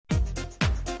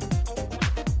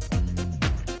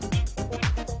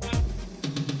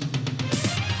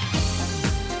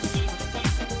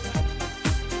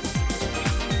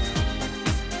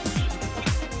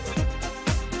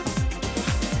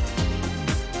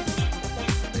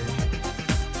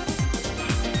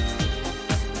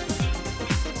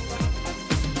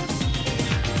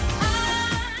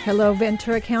Hello,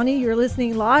 Ventura County. You're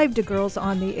listening live to Girls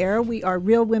on the Air. We are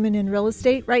Real Women in Real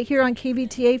Estate right here on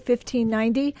KVTA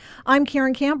 1590. I'm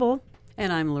Karen Campbell.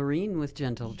 And I'm Lorine with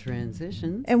Gentle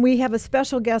Transitions. And we have a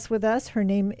special guest with us. Her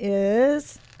name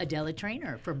is Adela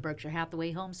Trainor from Berkshire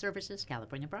Hathaway Home Services,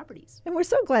 California Properties. And we're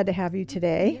so glad to have you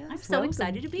today. Yes, I'm so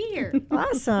excited to be here.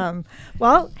 Awesome.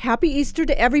 Well, happy Easter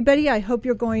to everybody. I hope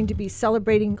you're going to be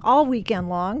celebrating all weekend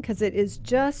long because it is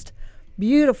just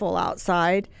beautiful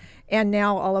outside. And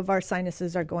now all of our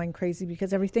sinuses are going crazy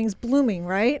because everything's blooming,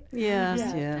 right? Yes.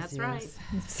 That's right.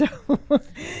 So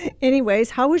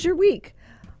anyways, how was your week?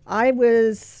 I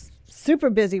was super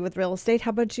busy with real estate.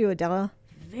 How about you, Adela?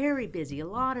 Very busy. A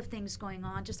lot of things going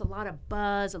on. Just a lot of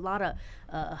buzz, a lot of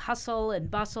hustle and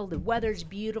bustle. The weather's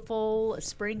beautiful.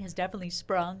 Spring has definitely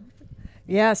sprung.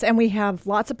 Yes, and we have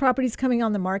lots of properties coming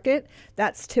on the market.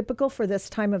 That's typical for this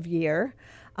time of year.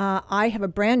 I have a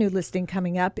brand new listing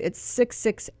coming up. It's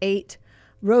 668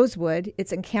 Rosewood.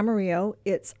 It's in Camarillo.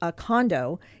 It's a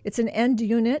condo. It's an end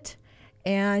unit,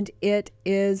 and it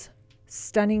is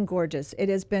stunning gorgeous. It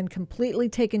has been completely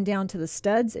taken down to the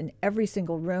studs in every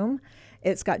single room.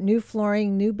 It's got new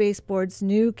flooring, new baseboards,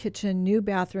 new kitchen, new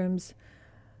bathrooms,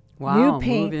 Wow, new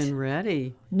paint, move-in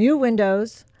ready. new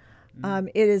windows.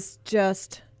 It is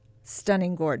just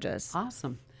stunning gorgeous.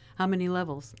 Awesome. How many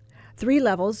levels? 3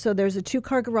 levels, so there's a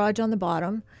 2-car garage on the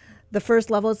bottom. The first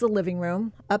level is the living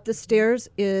room. Up the stairs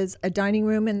is a dining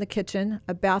room and the kitchen,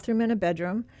 a bathroom and a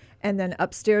bedroom. And then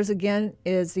upstairs again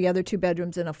is the other 2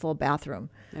 bedrooms and a full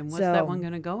bathroom. And what's that one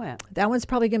going to go at? That one's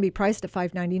probably going to be priced at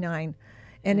 $599,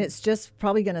 and it's just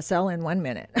probably going to sell in 1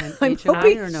 minute. I'm HOA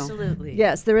hoping. or no? Absolutely.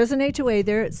 Yes, there is an HOA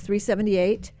there. It's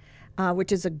 $378,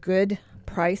 which is a good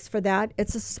price for that.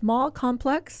 It's a small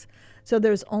complex, so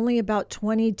there's only about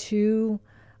 22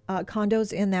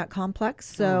 condos in that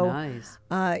complex. So nice.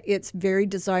 It's very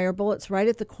desirable. It's right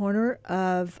at the corner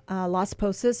of Las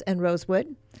Posas and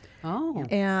Rosewood. Oh.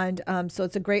 And so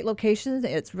it's a great location.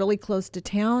 It's really close to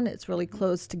town. It's really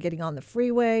close to getting on the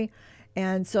freeway.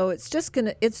 And so it's just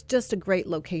a great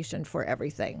location for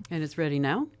everything. And it's ready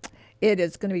now? It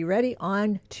is going to be ready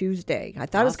on Tuesday. I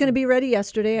thought it was going to be ready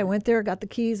yesterday. I went there, got the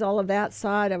keys, all of that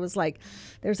side. I was like,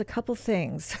 there's a couple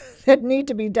things that need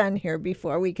to be done here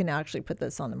before we can actually put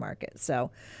this on the market. So,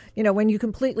 when you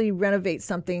completely renovate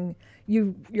something,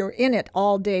 you're in it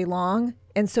all day long.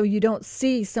 And so you don't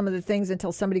see some of the things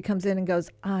until somebody comes in and goes,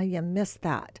 you missed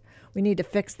that. We need to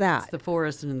fix that. It's the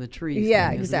forest and the trees. Yeah,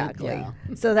 thing, isn't it? exactly. Yeah.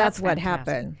 So that's what fantastic.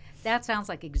 happened. That sounds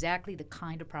like exactly the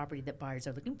kind of property that buyers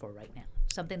are looking for right now.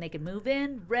 Something they can move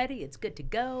in, ready, it's good to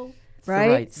go. It's the Right?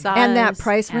 right size. And that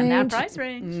price range. And that price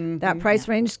range. That price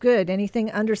range is good. Anything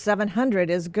under 700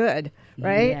 is good,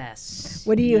 right? Yes.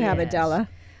 What do you have, Yes. Adela?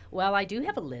 Well, I do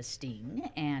have a listing,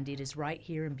 and it is right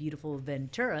here in beautiful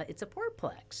Ventura. It's a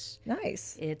fourplex.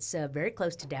 Nice. It's very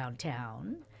close to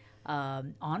downtown,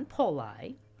 on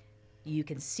Poli. You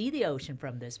can see the ocean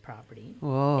from this property.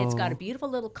 Whoa. It's got a beautiful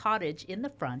little cottage in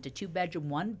the front, a 2-bedroom,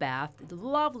 1-bath,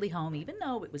 lovely home. Even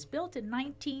though it was built in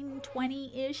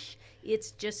 1920-ish,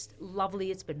 it's just lovely.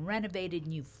 It's been renovated,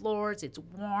 new floors. It's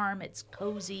warm. It's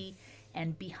cozy.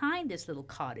 And behind this little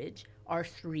cottage are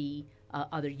 3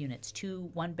 other units, 2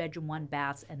 1-bedroom,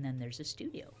 1-baths, and then there's a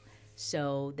studio.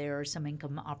 So there are some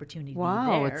income opportunities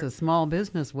Wow, there. it's a small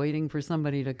business waiting for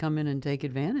somebody to come in and take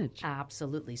advantage.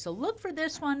 Absolutely. So look for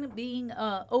this one being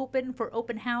open for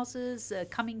open houses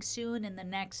coming soon in the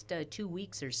next 2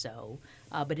 weeks or so.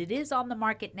 But it is on the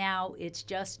market now. It's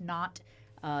just not,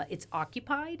 it's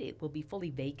occupied. It will be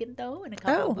fully vacant, though, in a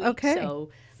couple of weeks. Okay. So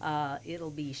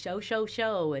it'll be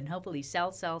show, and hopefully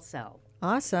sell.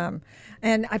 Awesome.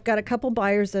 And I've got a couple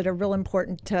buyers that are real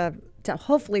important to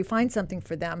hopefully find something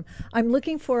for them. I'm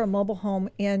looking for a mobile home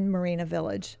in Marina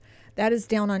Village. That is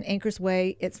down on Anchors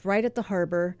Way. It's right at the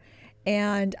harbor.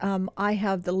 And I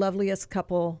have the loveliest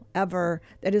couple ever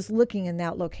that is looking in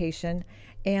that location.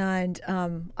 And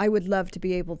I would love to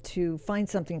be able to find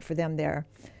something for them there.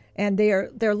 And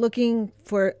they're looking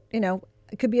for, it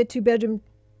could be a 2-bedroom,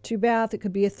 2-bath. It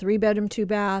could be a 3-bedroom,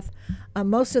 2-bath.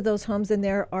 Most of those homes in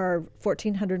there are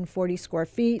 1,440 square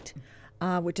feet,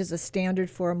 which is a standard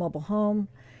for a mobile home.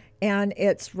 And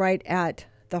it's right at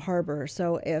the harbor.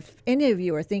 So if any of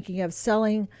you are thinking of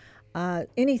selling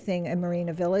anything in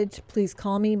Marina Village, please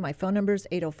call me. My phone number is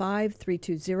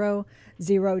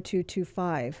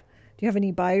 805-320-0225. Do you have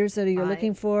any buyers that you're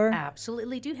looking for?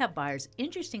 Absolutely do have buyers.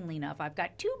 Interestingly enough, I've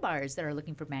got 2 buyers that are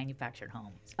looking for manufactured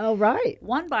homes. Oh, right.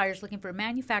 One buyer's looking for a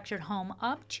manufactured home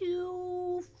up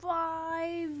to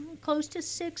 5, close to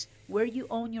 6, where you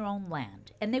own your own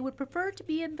land. And they would prefer to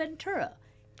be in Ventura.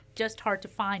 just hard to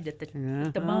find at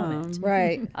the moment.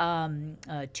 Right.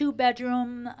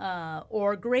 2-bedroom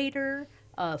or greater,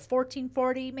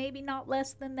 1440, maybe not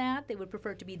less than that. They would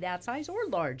prefer it to be that size or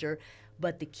larger.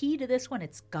 But the key to this one,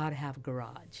 it's got to have a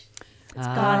garage. It's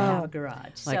got to have a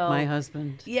garage. Like my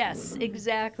husband. Yes,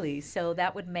 exactly. So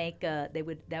that would make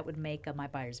my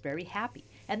buyers very happy.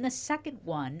 And the second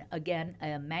one, again,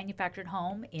 a manufactured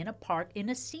home in a park, in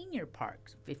a senior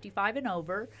park, 55 and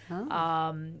over.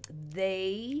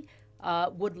 They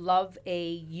would love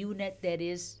a unit that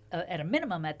is at a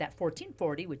minimum at that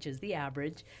 1440, which is the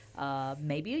average.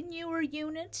 Maybe a newer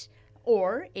unit.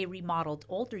 Or a remodeled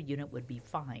older unit would be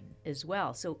fine as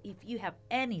well. So if you have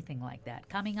anything like that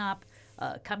coming up,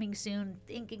 coming soon,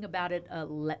 thinking about it,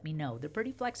 let me know. They're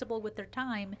pretty flexible with their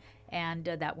time, and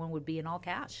that one would be in all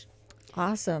cash.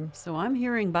 Awesome. So I'm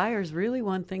hearing buyers really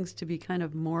want things to be kind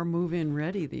of more move-in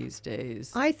ready these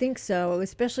days. I think so,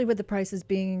 especially with the prices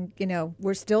being,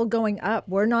 we're still going up.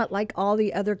 We're not like all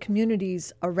the other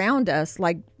communities around us,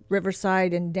 like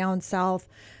Riverside and down south.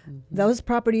 Those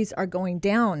properties are going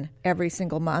down every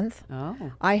single month.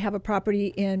 Oh. I have a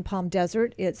property in Palm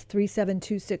Desert. It's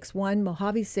 37261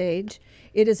 Mojave Sage.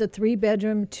 It is a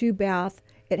 3-bedroom, 2-bath.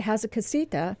 It has a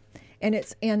casita, and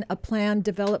it's in a planned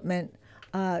development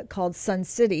called Sun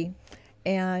City.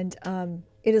 And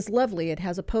it is lovely. It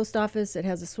has a post office. It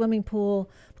has a swimming pool,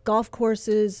 golf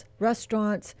courses,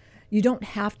 restaurants. You don't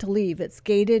have to leave. It's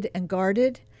gated and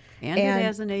guarded. And it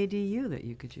has an ADU that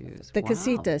you could use. The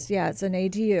casitas, yeah, it's an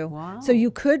ADU. Wow. So you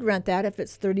could rent that if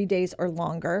it's 30 days or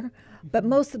longer. But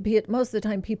most of the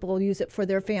time, people will use it for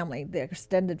their family, their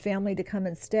extended family, to come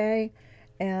and stay,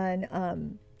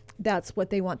 and that's what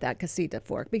they want that casita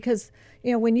for. Because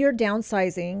when you're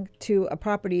downsizing to a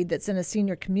property that's in a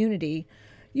senior community,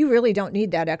 you really don't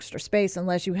need that extra space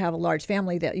unless you have a large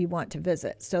family that you want to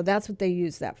visit. So that's what they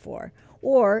use that for.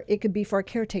 Or it could be for a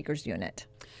caretaker's unit.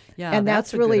 Yeah, And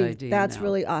that's a really good idea that's now.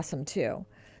 really awesome too.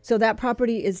 So that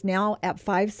property is now at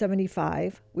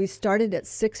 $575. We started at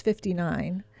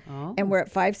 $659, and we're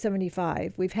at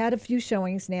 $575. We've had a few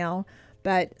showings now,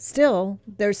 but still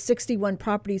there's 61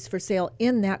 properties for sale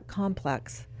in that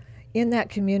complex, in that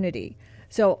community.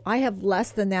 So I have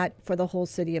less than that for the whole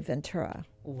city of Ventura.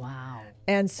 Wow.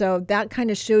 And so that kind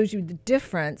of shows you the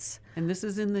difference. And this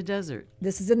is in the desert.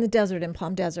 This is in the desert, in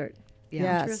Palm Desert. Yeah.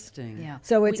 Yes. Interesting. Yeah.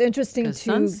 So it's interesting Because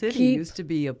to Sun City keep. used to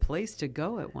be a place to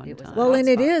go at one It was time. Well, and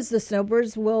it hotspot. is. The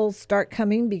snowbirds will start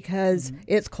coming because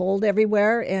it's cold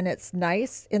everywhere and it's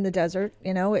nice in the desert.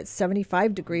 It's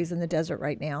 75 degrees in the desert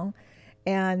right now.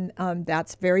 And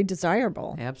that's very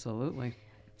desirable. Absolutely.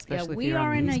 Yeah, Especially if we you're on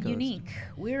are the in a East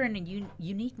Coast. we're in a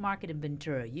unique market in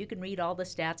Ventura. You can read all the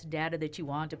stats and data that you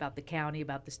want about the county,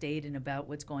 about the state, and about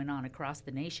what's going on across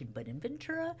the nation. But in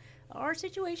Ventura, our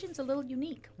situation's a little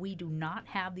unique. We do not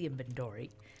have the inventory.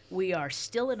 We are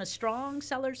still in a strong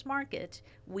seller's market.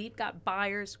 We've got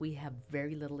buyers. We have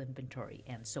very little inventory.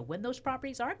 And so when those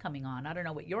properties are coming on, I don't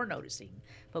know what you're noticing,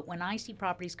 but when I see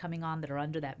properties coming on that are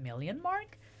under that million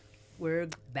mark, we're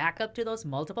back up to those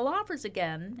multiple offers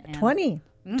again. And 20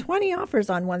 offers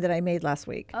on one that I made last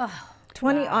week. Oh,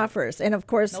 20 wow. offers. And of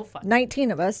course, No fun.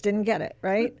 19 of us didn't get it,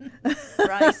 right?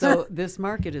 Right. So this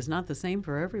market is not the same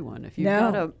for everyone. If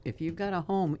you've got a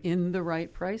home in the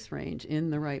right price range,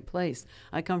 in the right place.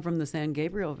 I come from the San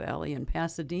Gabriel Valley in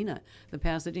Pasadena. The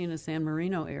Pasadena San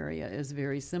Marino area is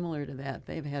very similar to that.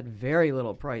 They've had very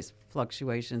little price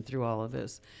fluctuation through all of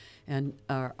this, and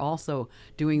are also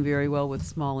doing very well with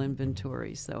small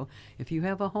inventory. So if you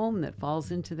have a home that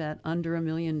falls into that under $1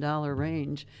 million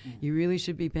range, you really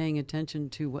should be paying attention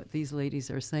to what these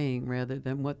ladies are saying rather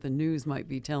than what the news might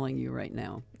be telling you right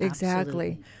now. Exactly.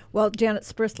 Absolutely. Well, Janet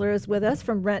Sprissler is with us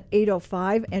from Rent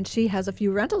 805, and she has a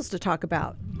few rentals to talk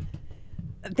about.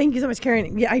 Thank you so much,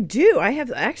 Karen. Yeah, I do. I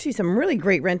have actually some really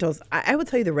great rentals. I will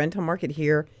tell you the rental market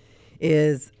here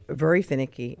is very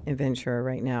finicky in Ventura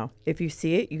right now. If you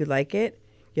see it, you like it,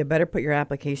 you better put your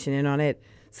application in on it.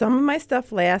 Some of my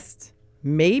stuff lasts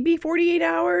maybe 48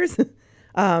 hours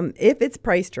if it's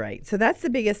priced right. So that's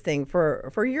the biggest thing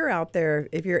for you're out there.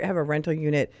 If you have a rental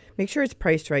unit, make sure it's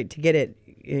priced right to get it,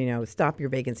 stop your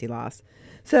vacancy loss.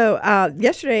 So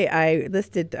yesterday I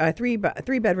listed a three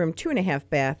bedroom, 2.5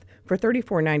 bath for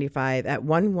 $34.95 at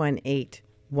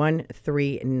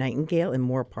 11813 Nightingale in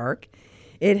Moore Park.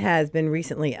 It has been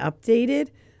recently updated.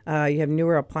 You have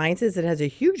newer appliances. It has a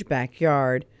huge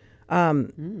backyard,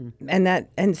 and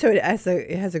so it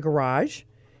has a garage.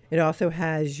 It also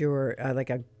has your like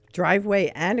a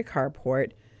driveway and a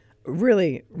carport.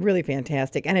 Really, really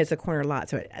fantastic, and it's a corner lot,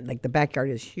 so the backyard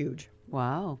is huge.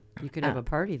 Wow. You could have a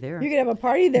party there. You could have a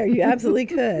party there. You absolutely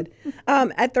could.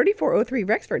 At 3403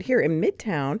 Rexford here in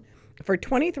Midtown, For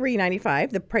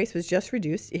 $23.95, the price was just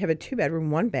reduced. You have a 2-bedroom,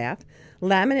 1-bath,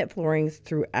 laminate floorings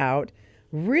throughout.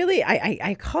 Really,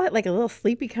 I call it like a little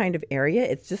sleepy kind of area.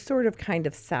 It's just sort of kind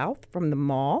of south from the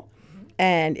mall,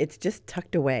 and it's just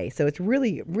tucked away. So it's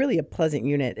really, really a pleasant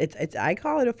unit. It's I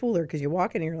call it a fooler because you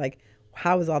walk in and you're like,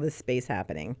 how is all this space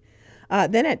happening?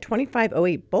 Then at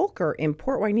 2508 Bulker in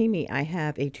Port Hueneme, I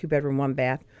have a 2-bedroom,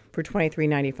 1-bath for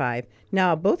 $23.95.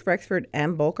 Now, both Rexford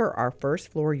and Bulker are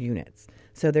first-floor units,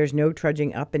 so there's no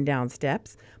trudging up and down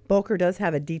steps. Bulker does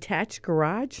have a detached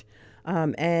garage,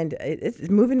 and it's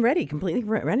move-in ready, completely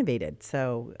renovated.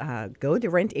 So go to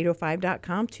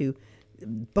rent805.com to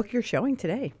book your showing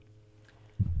today.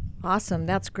 Awesome.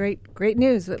 That's great. Great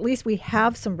news. At least we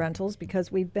have some rentals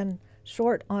because we've been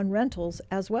short on rentals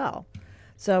as well.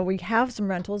 So we have some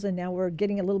rentals, and now we're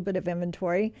getting a little bit of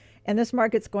inventory. And this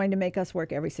market's going to make us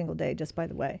work every single day, just by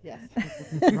the way. Yes.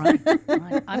 Right.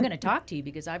 I'm going to talk to you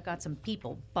because I've got some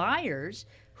buyers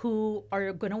who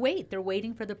are going to wait. They're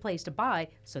waiting for their place to buy,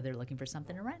 so they're looking for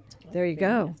something to rent. There you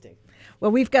go. Well,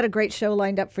 we've got a great show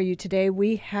lined up for you today.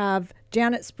 We have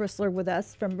Janet Sprissler with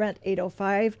us from Rent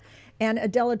 805 and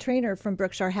Adela Trainor from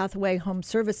Berkshire Hathaway Home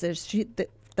Services.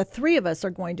 The three of us are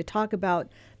going to talk about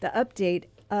the update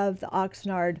of the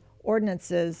Oxnard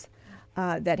ordinances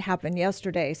that happened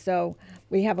yesterday. So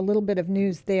we have a little bit of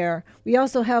news there. We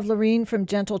also have Lorine from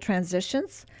Gentle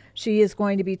Transitions. She is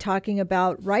going to be talking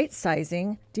about right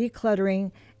sizing,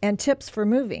 decluttering, and tips for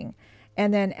moving.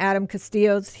 And then Adam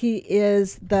Castillos, he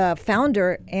is the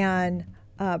founder and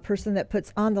person that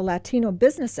puts on the Latino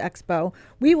Business Expo.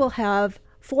 We will have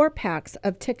 4 packs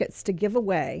of tickets to give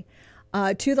away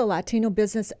to the Latino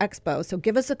Business Expo. So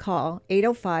give us a call,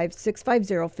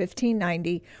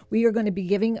 805-650-1590. We are going to be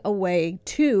giving away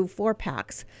 2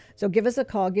 4-packs. So give us a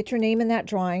call, get your name in that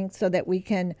drawing so that we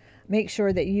can make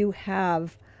sure that you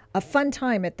have a fun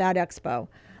time at that expo.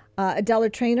 Adela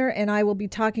Trainor and I will be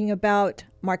talking about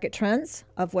market trends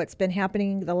of what's been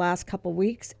happening the last couple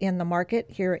weeks in the market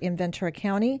here in Ventura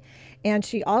County. And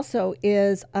she also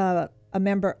is a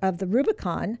member of the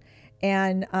Rubicon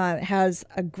and has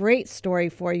a great story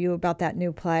for you about that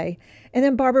new play. And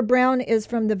then Barbara Brown is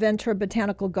from the Ventura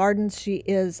Botanical Gardens. She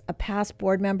is a past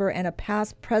board member and a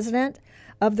past president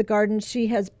of the gardens. She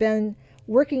has been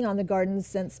working on the gardens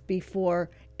since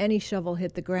before any shovel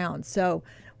hit the ground. So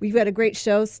we've got a great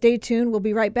show. Stay tuned. We'll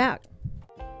be right back.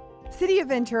 City of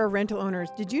Ventura rental owners,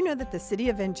 did you know that the City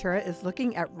of Ventura is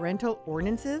looking at rental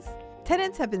ordinances?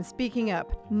 Tenants have been speaking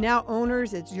up. Now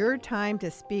owners, it's your time to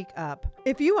speak up.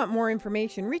 If you want more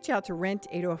information, reach out to Rent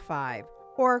 805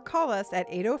 or call us at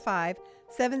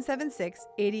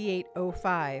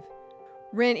 805-776-8805.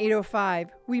 Rent 805,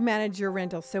 we manage your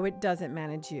rental so it doesn't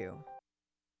manage you.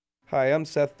 Hi, I'm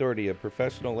Seth Doherty, a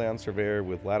professional land surveyor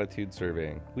with Latitude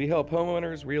Surveying. We help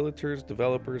homeowners, realtors,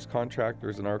 developers,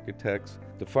 contractors, and architects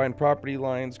define property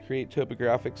lines, create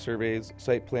topographic surveys,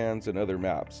 site plans, and other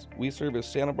maps. We service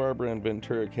Santa Barbara and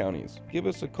Ventura counties. Give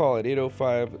us a call at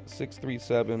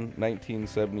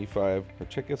 805-637-1975 or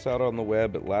check us out on the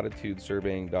web at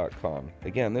latitudesurveying.com.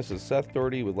 Again, this is Seth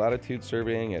Doherty with Latitude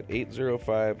Surveying at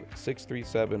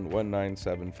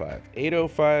 805-637-1975.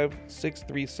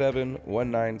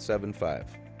 805-637-1975.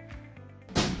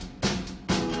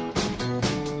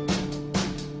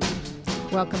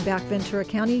 Welcome back, Ventura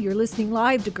County. You're listening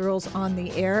live to Girls on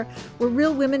the Air. We're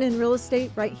Real Women in Real Estate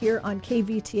right here on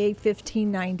KVTA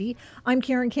 1590. I'm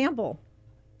Karen Campbell.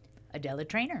 Adela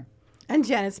Trainor. And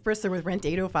Janet Sprissler with Rent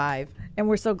 805. And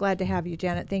we're so glad to have you,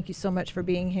 Janet. Thank you so much for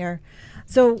being here.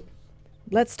 So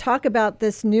let's talk about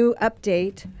this new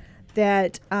update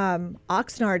that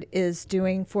Oxnard is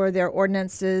doing for their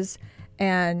ordinances.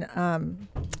 And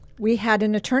we had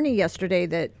an attorney yesterday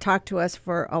that talked to us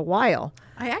for a while.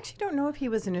 I actually don't know if he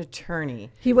was an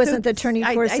attorney. He wasn't the attorney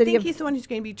for I City think of... he's the one who's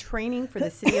going to be training for the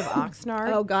City of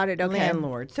Oxnard. Oh, got it. Okay.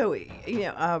 Landlord. So,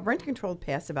 rent control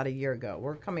passed about a year ago.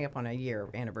 We're coming up on a year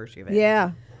anniversary of it.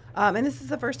 Yeah. And this is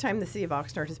the first time the City of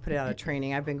Oxnard has put out a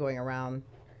training. I've been going around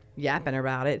yapping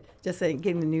about it, just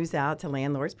getting the news out to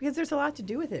landlords because there's a lot to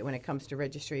do with it when it comes to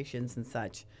registrations and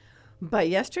such. But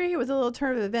yesterday it was a little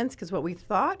turn of events because what we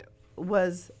thought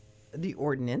was the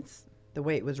ordinance, the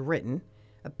way it was written,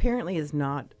 apparently is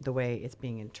not the way it's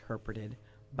being interpreted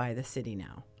by the city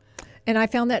now. And I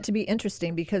found that to be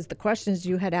interesting because the questions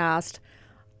you had asked,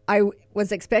 I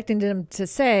was expecting him to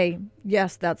say,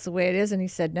 yes, that's the way it is. And he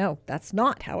said, no, that's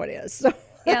not how it is. So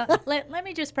Yeah, let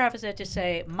me just preface it to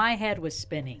say my head was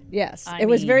spinning. Yes, I it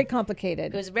was mean, very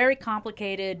complicated. It was very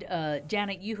complicated.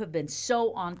 Janet, you have been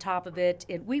so on top of it.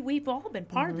 We've all been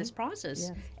part of this process.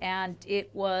 Yes. And it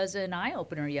was an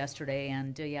eye-opener yesterday.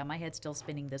 And, yeah, my head's still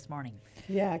spinning this morning.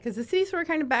 Yeah, because the city sort of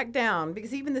kind of backed down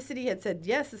because even the city had said,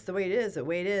 yes, it's the way it is, the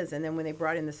way it is. And then when they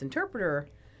brought in this interpreter,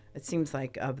 it seems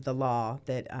like of the law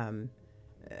that,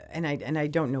 and I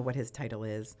don't know what his title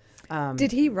is.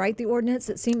 Did he write the ordinance?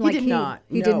 It seemed He like did not.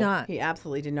 He No, did not. He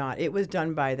absolutely did not. It was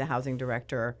done by the housing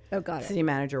director. Oh, got it. City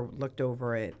manager looked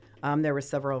over it. There were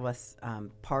several of us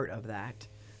part of that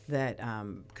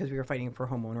because we were fighting for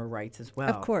homeowner rights as well.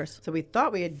 Of course. So we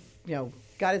thought we had,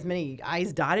 got as many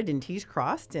I's dotted and T's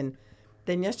crossed. And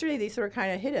then yesterday they sort of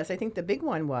kind of hit us. I think the big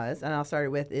one was, and I'll start it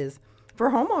with, is for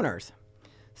homeowners.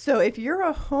 So if you're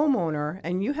a homeowner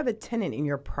and you have a tenant in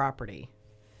your property,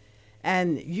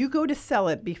 and you go to sell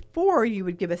it before you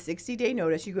would give a 60-day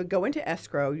notice, you would go into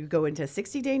escrow, you go into a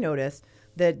 60-day notice,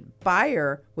 the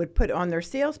buyer would put on their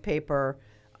sales paper,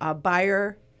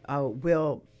 buyer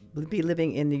will be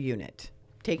living in the unit,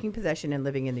 taking possession and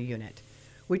living in the unit,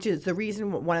 which is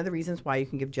one of the reasons why you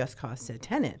can give just cause to a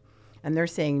tenant. And they're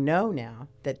saying no now,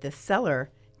 that the seller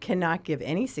cannot give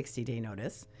any 60-day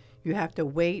notice. You have to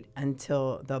wait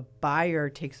until the buyer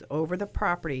takes over the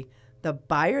property. The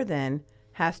buyer then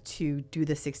has to do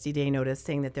the 60-day notice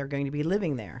saying that they're going to be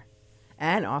living there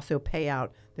and also pay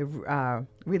out the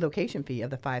relocation fee of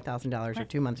the $5,000 or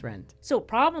 2 months rent. So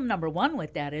problem number one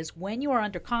with that is when you are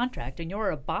under contract and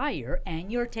you're a buyer and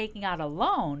you're taking out a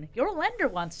loan, your lender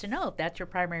wants to know if that's your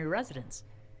primary residence.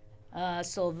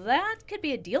 So that could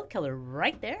be a deal killer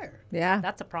right there. Yeah.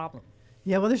 That's a problem.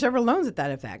 Yeah, well, there's several loans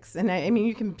that affects. And I mean,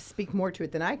 you can speak more to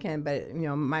it than I can, but,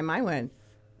 my mind went,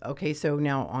 okay, so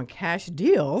now on cash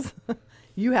deals,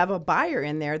 you have a buyer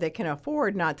in there that can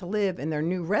afford not to live in their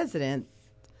new residence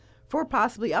for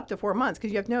possibly up to 4 months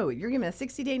because you're giving a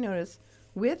 60-day notice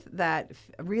with that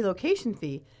relocation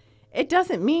fee. It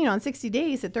doesn't mean on 60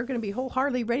 days that they're going to be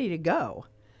wholeheartedly ready to go.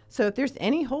 So if there's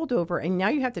any holdover and now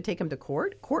you have to take them to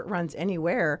court runs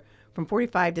anywhere from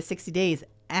 45 to 60 days.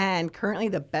 And currently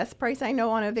the best price I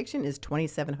know on eviction is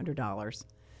 $2,700.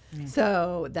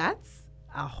 So that's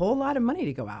a whole lot of money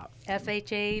to go out.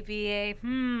 FHA,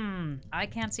 VA, I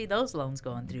can't see those loans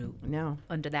going through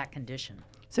under that condition.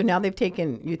 So now they've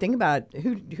taken, you think about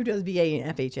who does VA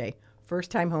and FHA?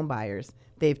 First-time home buyers.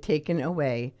 They've taken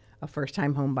away a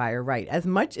first-time home buyer right. As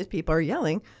much as people are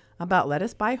yelling about let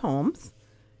us buy homes,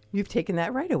 you've taken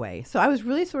that right away. So I was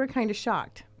really sort of kind of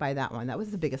shocked by that one. That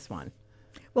was the biggest one.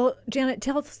 Well, Janet,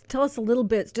 tell us a little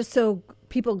bit, just so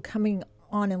people coming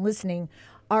on and listening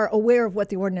are aware of what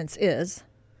the ordinance is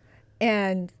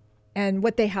and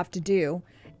what they have to do.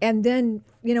 And then,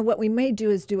 what we may do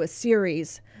is do a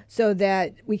series so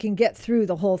that we can get through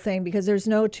the whole thing because there's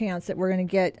no chance that we're going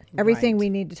to get everything we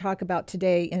need to talk about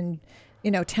today in,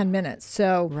 10 minutes.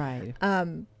 So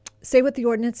say what the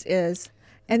ordinance is.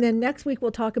 And then next week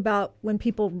we'll talk about when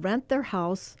people rent their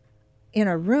house in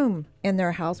a room in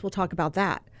their house. We'll talk about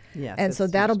that. Yes, and so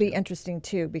that'll be interesting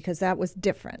too because that was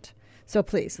different. So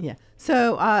please. Yeah.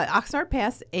 So Oxnard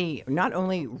passed not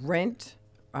only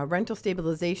rental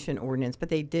stabilization ordinance, but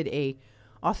they did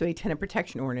also a tenant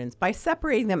protection ordinance by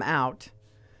separating them out.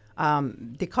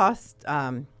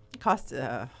 The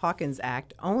Hawkins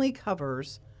Act only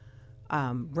covers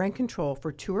rent control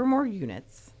for 2 or more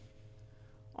units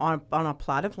on a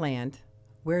plot of land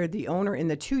where the owner in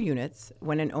the 2 units,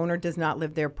 when an owner does not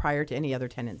live there prior to any other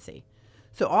tenancy.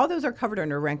 So all those are covered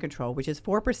under rent control, which is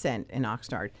 4% in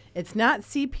Oxnard. It's not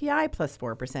CPI plus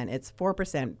 4%. It's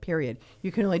 4%, period.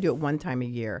 You can only do it one time a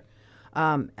year.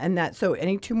 So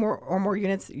any 2 or more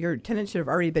units, your tenant should have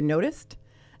already been noticed,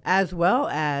 as well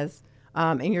as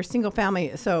in your single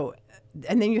family. So,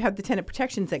 and then you have the tenant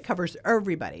protections that covers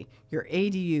everybody, your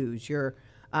ADUs, your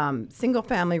single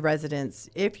family residents.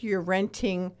 If you're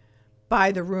renting by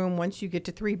the room, once you get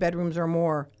to 3 bedrooms or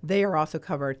more, they are also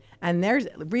covered. And there's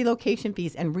relocation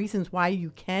fees and reasons why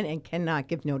you can and cannot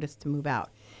give notice to move out.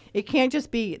 It can't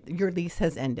just be your lease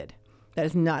has ended. That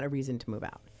is not a reason to move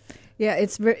out. Yeah,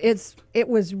 it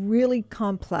was really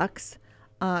complex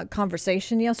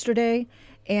conversation yesterday,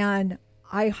 and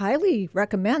I highly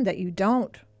recommend that you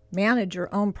don't manage your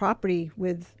own property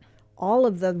with all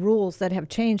of the rules that have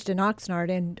changed in Oxnard.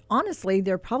 And honestly,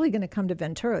 they're probably going to come to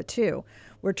Ventura too.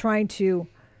 We're trying to,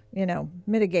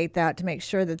 mitigate that to make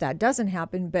sure that doesn't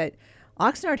happen. But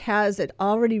Oxnard has it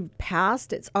already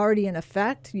passed. It's already in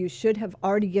effect. You should have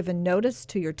already given notice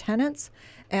to your tenants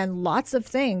and lots of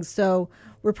things. So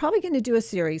we're probably going to do a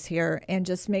series here and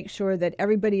just make sure that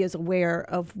everybody is aware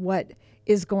of what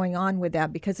is going on with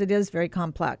that, because it is very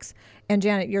complex. And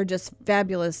Janet, you're just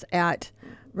fabulous at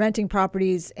renting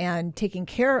properties and taking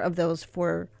care of those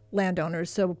for landowners.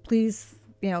 So please,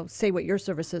 say what your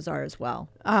services are as well.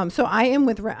 So I'm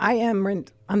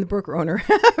the broker owner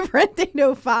of Rent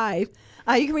 805.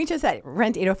 You can reach us at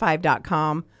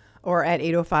rent805.com or at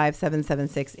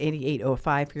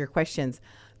 805-776-8805 for your questions.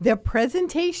 The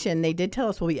presentation, they did tell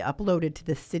us, will be uploaded to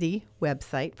the city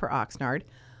website for Oxnard.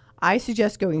 I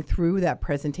suggest going through that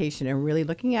presentation and really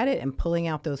looking at it and pulling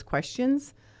out those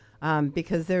questions,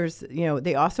 because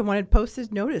they also wanted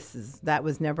posted notices. That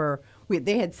was never,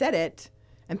 they had said it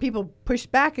and people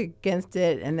pushed back against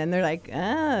it, and then they're like,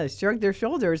 shrug their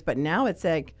shoulders. But now it's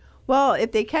like, well,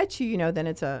 if they catch you, then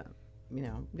it's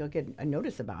you'll get a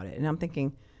notice about it. And I'm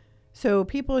thinking, so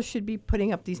people should be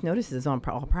putting up these notices on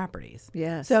all properties.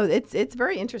 Yes. So it's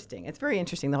very interesting. It's very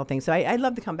interesting, the whole thing. So I'd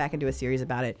love to come back and do a series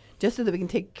about it, just so that we can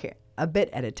take care a bit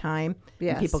at a time,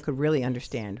 yes, and people could really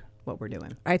understand what we're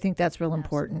doing. I think that's real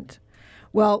important.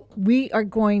 Well, we are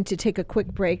going to take a quick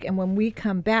break, and when we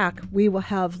come back, we will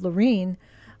have Lorine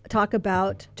talk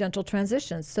about gentle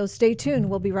transitions. So stay tuned.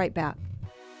 We'll be right back.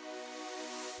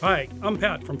 Hi, I'm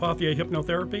Pat from Hathaway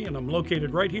Hypnotherapy, and I'm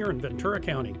located right here in Ventura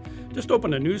County. Just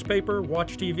open a newspaper,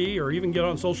 watch TV, or even get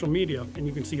on social media, and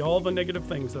you can see all the negative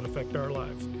things that affect our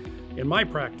lives. In my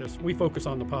practice, we focus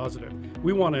on the positive.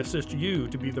 We want to assist you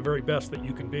to be the very best that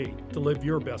you can be, to live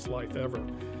your best life ever.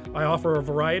 I offer a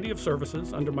variety of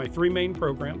services under my 3 main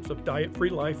programs of diet-free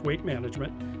life, weight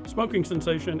management, smoking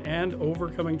cessation, and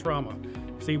overcoming trauma.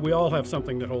 See, we all have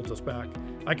something that holds us back.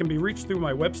 I can be reached through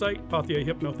my website,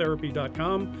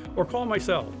 hathawayhypnotherapy.com, or call my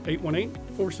cell,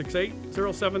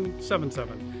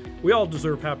 818-468-0777. We all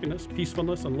deserve happiness,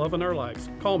 peacefulness, and love in our lives.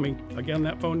 Call me. Again,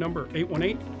 that phone number,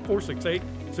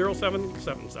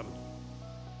 818-468-0777.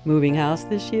 Moving house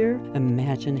this year?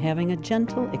 Imagine having a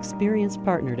gentle, experienced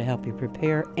partner to help you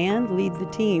prepare and lead the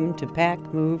team to pack,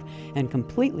 move, and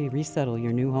completely resettle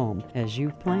your new home as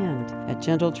you've planned. At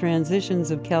Gentle Transitions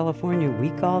of California,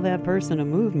 we call that person a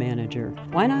move manager.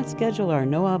 Why not schedule our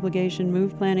no-obligation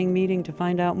move planning meeting to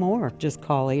find out more? Just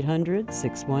call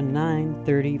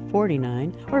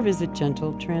 800-619-3049 or visit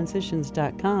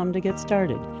gentletransitions.com to get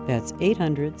started. That's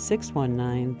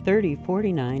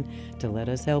 800-619-3049 to let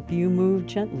us help you move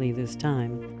gently this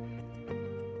time.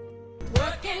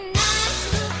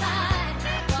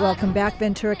 Welcome back,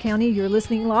 Ventura County. You're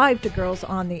listening live to Girls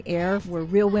on the Air. We're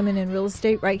Real Women in Real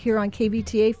Estate right here on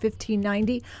KBTA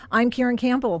 1590. I'm Karen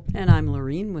Campbell. And I'm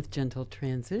Lorine with Gentle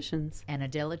Transitions. And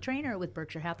Adela Trainor with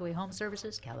Berkshire Hathaway Home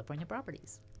Services, California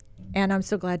Properties. And I'm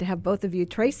so glad to have both of you.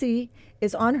 Tracy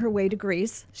is on her way to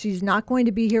Greece. She's not going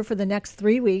to be here for the next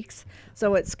 3 weeks,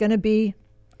 so it's going to be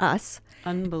us.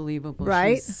 Unbelievable.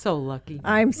 Right? She's so lucky.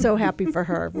 I'm so happy for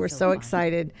her. We're so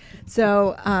excited.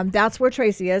 So that's where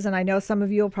Tracy is. And I know some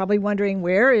of you are probably wondering,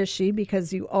 where is she?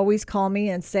 Because you always call me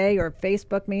and say, or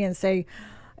Facebook me and say,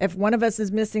 if one of us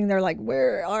is missing, they're like,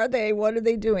 where are they? What are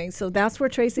they doing? So that's where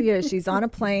Tracy is. She's on a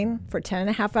plane for 10 and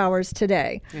a half hours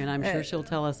today. And I'm sure she'll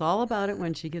tell us all about it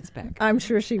when she gets back. I'm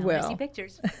sure she I will. see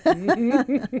pictures.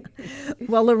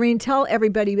 Well, Lorine, tell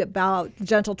everybody about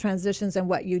Gentle Transitions and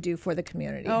what you do for the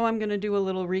community. Oh, I'm going to do a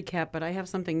little recap, but I have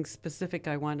something specific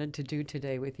I wanted to do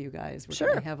today with you guys. We're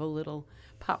going to have a little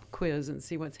pop quiz and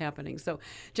see what's happening. So,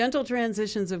 Gentle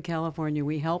Transitions of California,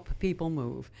 we help people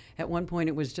move. At one point,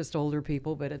 it was just older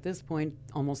people, but at this point,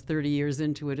 almost 30 years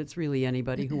into it, it's really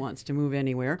anybody who wants to move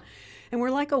anywhere. And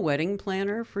we're like a wedding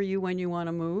planner for you when you want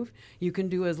to move. You can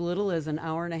do as little as an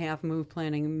hour-and-a-half move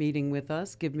planning meeting with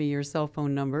us. Give me your cell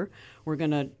phone number. We're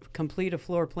going to complete a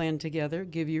floor plan together,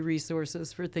 give you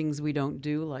resources for things we don't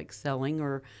do, like selling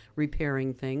or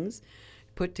repairing things.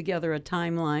 Put together a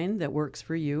timeline that works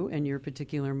for you and your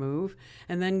particular move,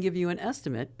 and then give you an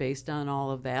estimate based on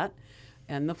all of that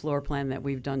and the floor plan that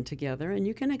we've done together. And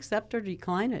you can accept or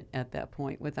decline it at that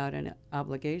point without an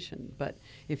obligation. But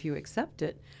if you accept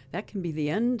it, that can be the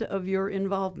end of your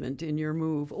involvement in your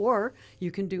move, or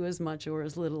you can do as much or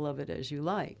as little of it as you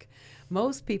like.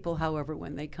 Most people, however,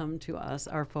 when they come to us,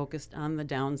 are focused on the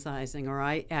downsizing, or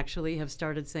I actually have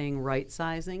started saying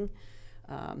right-sizing,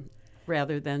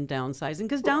 rather than downsizing,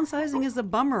 because downsizing is a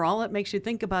bummer. All it makes you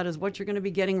think about is what you're going to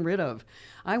be getting rid of.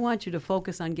 I want you to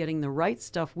focus on getting the right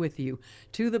stuff with you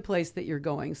to the place that you're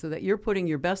going, so that you're putting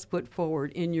your best foot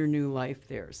forward in your new life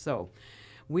there. So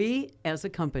we, as a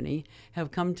company, have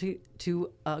come to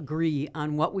agree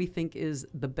on what we think is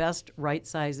the best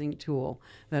right-sizing tool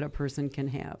that a person can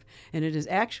have. And it is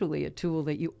actually a tool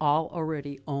that you all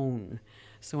already own.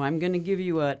 So I'm going to give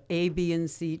you an A, B, and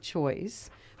C choice,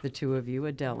 the two of you,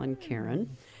 Adele and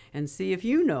Karen. and see if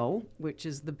you know which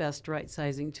is the best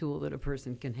right-sizing tool that a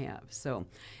person can have. So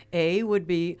A would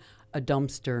be a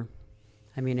dumpster.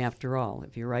 I mean, after all,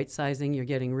 if you're right-sizing, you're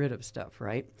getting rid of stuff,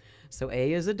 right? So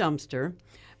A is a dumpster.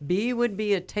 B would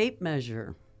be a tape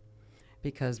measure,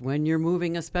 because when you're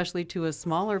moving, especially to a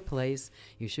smaller place,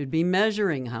 you should be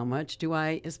measuring how much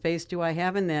space do I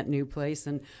have in that new place,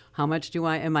 and how much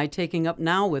am I taking up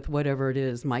now with whatever it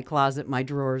is, my closet, my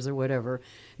drawers, or whatever.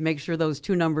 Make sure those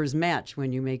two numbers match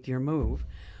when you make your move.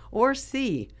 Or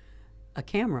C, a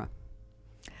camera.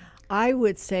 I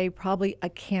would say probably a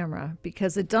camera,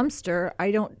 because a dumpster,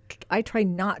 I try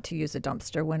not to use a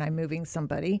dumpster when I'm moving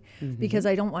somebody, because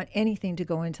I don't want anything to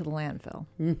go into the landfill.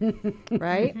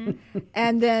 Right?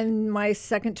 And then my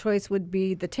second choice would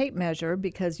be the tape measure,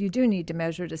 because you do need to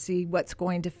measure to see what's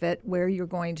going to fit where you're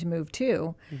going to move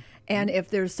to. And if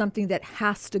there's something that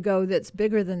has to go that's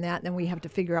bigger than that, then we have to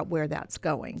figure out where that's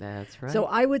going. That's right. So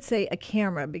I would say a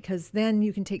camera, because then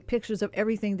you can take pictures of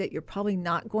everything that you're probably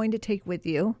not going to take with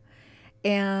you.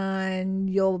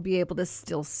 And you'll be able to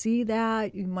still see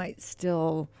that. You might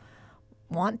still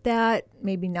want that,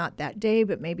 maybe not that day,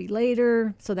 but maybe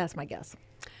later. So that's my guess.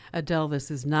 Adele, this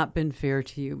has not been fair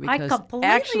to you, I because completely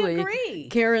actually agree.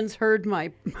 Karen's heard my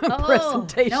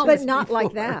presentation. no, But not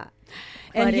like that.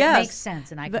 And But yes, it makes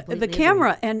sense, and I completely the agree.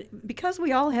 camera, and because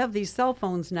we all have these cell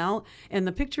phones now, and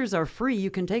the pictures are free,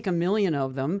 you can take 1 million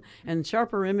of them. And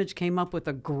Sharper Image came up with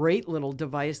a great little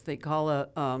device they call a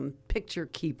picture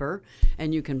keeper,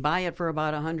 and you can buy it for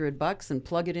about $100 and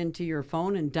plug it into your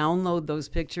phone and download those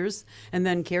pictures, and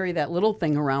then carry that little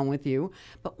thing around with you.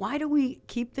 But why do we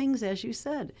keep things? As you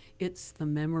said, it's the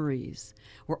memories.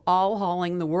 We're all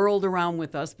hauling the world around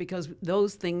with us because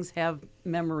those things have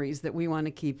memories that we want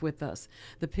to keep with us.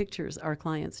 The pictures, our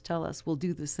clients tell us, will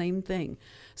do the same thing.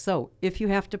 So if you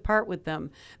have to part with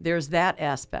them, there's that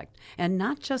aspect. And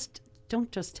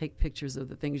don't just take pictures of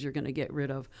the things you're going to get rid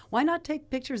of. Why not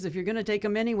take pictures, if you're going to take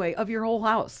them anyway, of your whole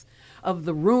house, of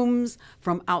the rooms,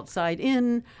 from outside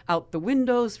in, out the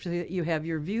windows, so that you have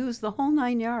your views, the whole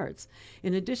 9 yards.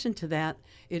 In addition to that,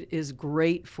 it is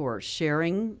great for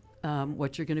sharing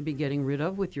what you're going to be getting rid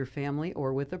of with your family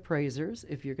or with appraisers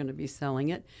if you're going to be selling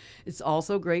it. It's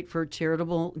also great for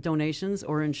charitable donations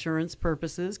or insurance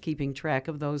purposes, keeping track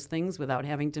of those things without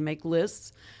having to make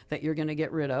lists that you're going to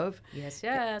get rid of.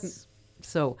 Yes.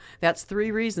 So that's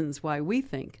 3 reasons why we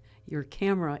think your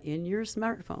camera in your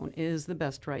smartphone is the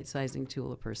best right-sizing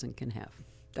tool a person can have.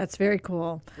 That's very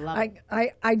cool. Love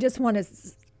I just want to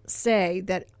say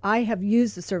that I have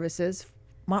used the services.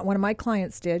 One of my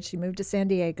clients did. She moved to San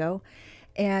Diego,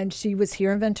 and she was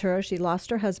here in Ventura. She lost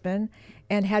her husband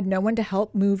and had no one to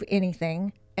help move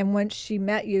anything. And when she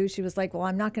met you, she was like, well,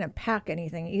 I'm not going to pack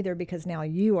anything either, because now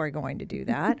you are going to do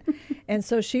that. And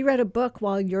so she read a book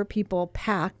while your people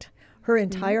packed her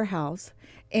entire house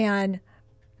and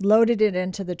loaded it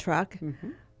into the truck.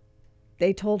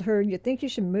 They told her, you think you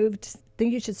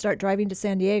should start driving to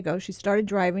San Diego. She started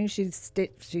driving. She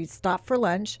stopped for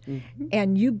lunch,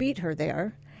 and you beat her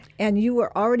there. And you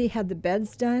already had the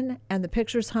beds done and the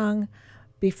pictures hung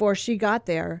before she got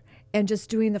there, and just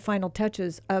doing the final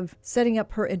touches of setting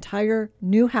up her entire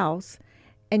new house.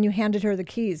 And you handed her the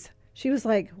keys. She was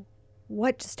like,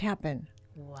 what just happened?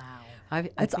 Wow.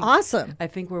 That's awesome. I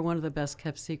think we're one of the best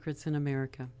kept secrets in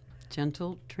America.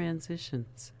 Gentle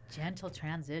transitions. Gentle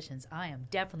transitions. I am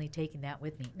definitely taking that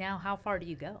with me. Now, how far do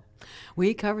you go?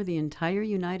 We cover the entire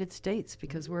United States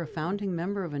because we're a founding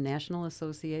member of a national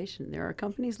association. There are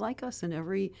companies like us in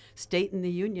every state in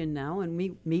the union now, and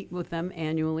we meet with them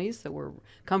annually, so we're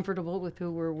comfortable with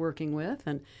who we're working with.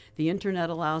 And the internet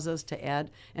allows us to add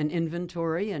an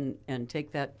inventory and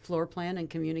take that floor plan and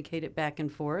communicate it back and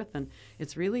forth. And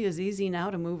it's really as easy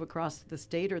now to move across the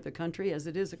state or the country as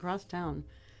it is across town.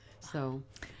 So,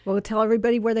 well, tell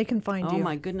everybody where they can find you. Oh,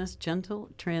 my goodness,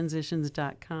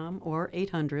 gentletransitions.com or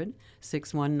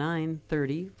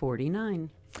 800-619-3049.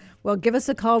 Well, give us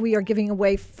a call. We are giving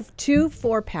away 2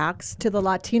 4-packs to the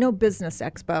Latino Business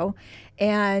Expo,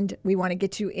 and we want to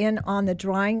get you in on the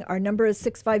drawing. Our number is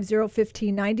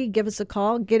 650-1590. Give us a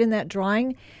call. Get in that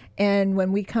drawing, and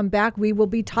when we come back, we will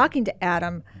be talking to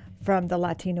Adam from the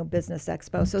Latino Business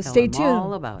Expo. So Tell stay him tuned.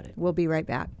 all about it. We'll be right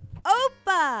back.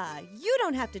 Opa! You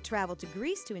don't have to travel to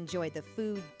Greece to enjoy the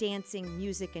food, dancing,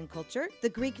 music, and culture. The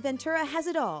Greek Ventura has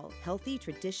it all. Healthy,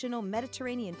 traditional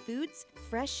Mediterranean foods,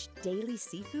 fresh, daily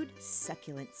seafood,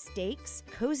 succulent steaks.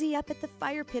 Cozy up at the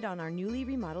fire pit on our newly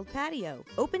remodeled patio.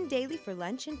 Open daily for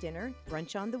lunch and dinner,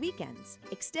 brunch on the weekends.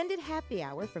 Extended happy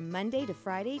hour from Monday to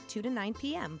Friday, 2 to 9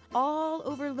 p.m., all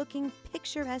overlooking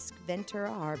picturesque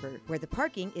Ventura Harbor, where the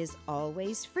parking is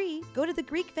always free. Go to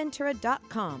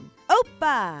thegreekventura.com.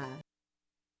 Opa!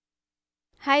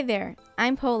 Hi there,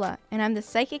 I'm Pola, and I'm the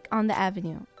psychic on the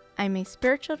avenue. I'm a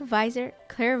spiritual advisor,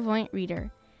 clairvoyant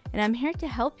reader, and I'm here to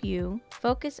help you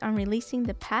focus on releasing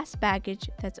the past baggage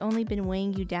that's only been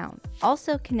weighing you down.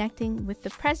 Also connecting with the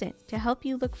present to help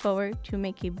you look forward to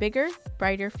make a bigger,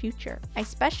 brighter future. I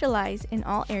specialize in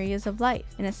all areas of life,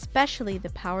 and especially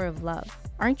the power of love.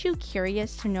 Aren't you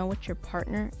curious to know what your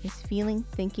partner is feeling,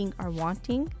 thinking, or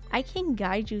wanting? I can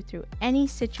guide you through any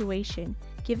situation,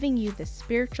 giving you the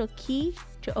spiritual key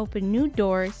to open new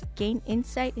doors, gain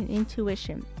insight and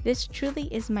intuition. This truly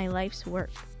is my life's work.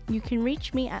 You can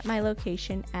reach me at my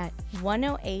location at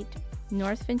 108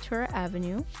 North Ventura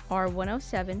Avenue or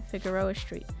 107 Figueroa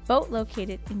Street, both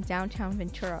located in downtown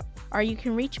Ventura. Or you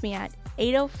can reach me at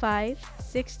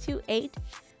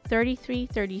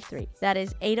 805-628-3333. That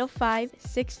is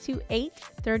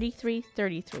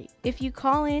 805-628-3333. If you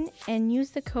call in and use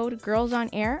the code Girls on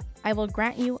Air, I will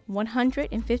grant you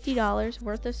 $150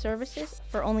 worth of services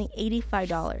for only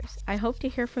 $85. I hope to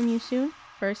hear from you soon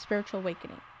for a spiritual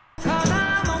awakening.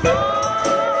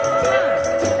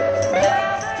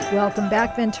 Welcome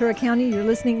back, Ventura County. You're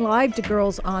listening live to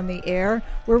Girls on the Air.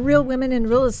 We're Real Women in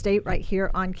Real Estate right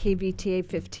here on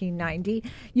KVTA 1590.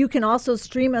 You can also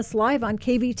stream us live on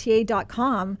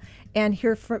kvta.com and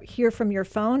hear from your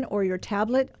phone or your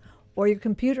tablet or your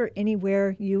computer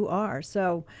anywhere you are.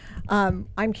 So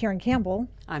I'm Karen Campbell.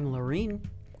 I'm Lorine.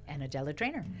 And Adela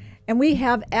Trainor. And we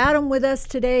have Adam with us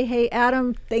today. Hey,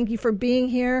 Adam, thank you for being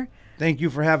here. Thank you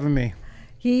for having me.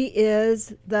 He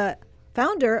is the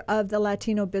founder of the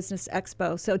Latino Business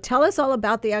Expo. So tell us all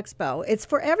about the expo. It's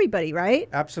for everybody, right?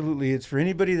 Absolutely. It's for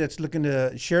anybody that's looking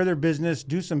to share their business,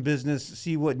 do some business,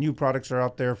 see what new products are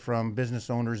out there from business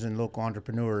owners and local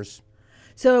entrepreneurs.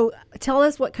 So tell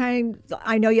us what kind,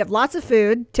 I know you have lots of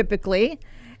food typically,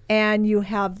 and you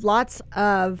have lots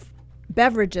of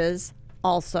beverages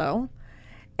also.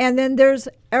 And then there's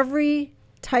every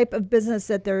type of business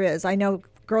that there is. I know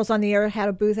Girls on the Air had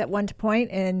a booth at one point,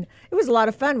 and it was a lot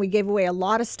of fun. We gave away a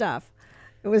lot of stuff.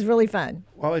 It was really fun.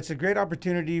 Well, it's a great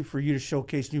opportunity for you to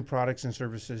showcase new products and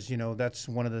services. You know, that's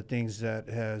one of the things that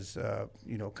has,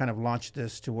 kind of launched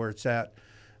this to where it's at.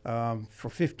 For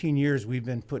 15 years, we've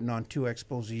been putting on 2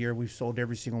 expos a year. We've sold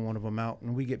every single one of them out,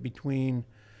 and we get between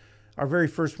our very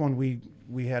first one, we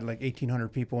had like 1,800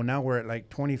 people, and now we're at like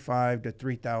 25 to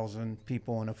 3,000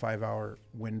 people in a 5-hour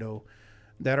window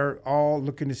that are all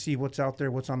looking to see what's out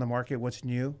there, what's on the market, what's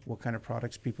new, what kind of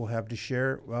products people have to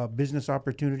share, business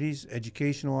opportunities,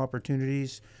 educational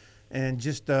opportunities, and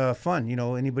just fun. You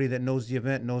know, anybody that knows the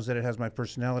event knows that it has my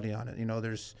personality on it. You know,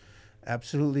 there's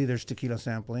tequila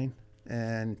sampling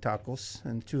and tacos,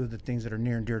 and 2 of the things that are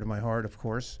near and dear to my heart, of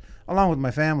course, along with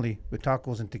my family, with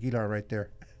tacos and tequila are right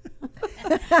there.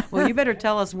 Well, you better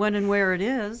tell us when and where it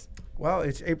is. Well,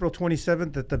 it's April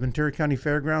 27th at the Ventura County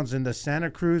Fairgrounds in the Santa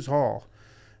Cruz Hall.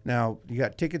 Now, you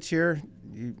got tickets here.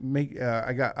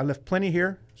 I left plenty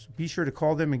here, so be sure to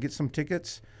call them and get some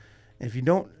tickets. If you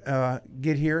don't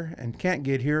get here and can't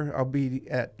get here, I'll be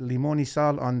at Limon y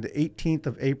Sal on the 18th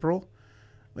of April.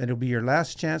 It'll be your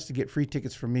last chance to get free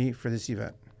tickets from me for this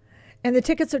event. And the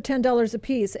tickets are $10 a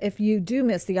piece if you do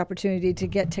miss the opportunity to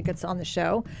get tickets on the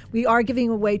show. We are giving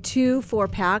away 2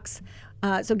 4-packs.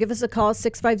 So give us a call,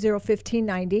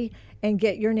 650-1590, and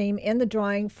get your name in the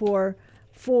drawing for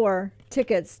 4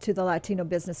 tickets to the Latino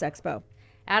Business Expo.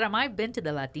 Adam, I've been to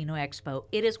the Latino Expo.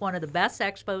 It is one of the best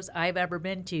expos I've ever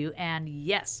been to. And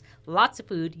yes, lots of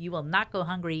food. You will not go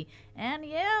hungry. And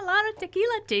yeah, a lot of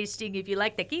tequila tasting if you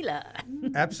like tequila.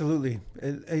 Absolutely.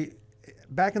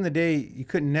 Back in the day, you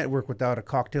couldn't network without a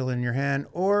cocktail in your hand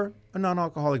or a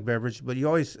non-alcoholic beverage, but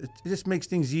it just makes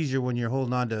things easier when you're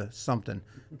holding on to something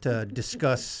to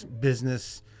discuss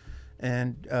business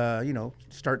and,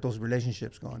 start those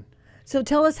relationships going. So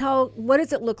tell us what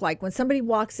does it look like when somebody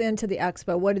walks into the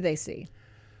expo? What do they see?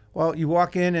 Well, you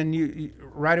walk in and you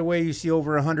right away you see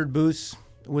over 100 booths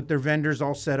with their vendors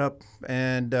all set up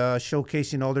and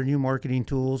showcasing all their new marketing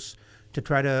tools to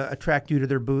try to attract you to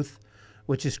their booth,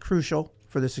 which is crucial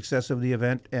for the success of the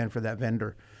event and for that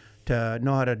vendor to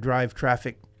know how to drive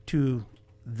traffic to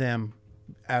them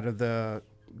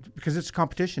because it's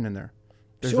competition in there.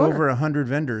 There's Sure. over 100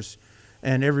 vendors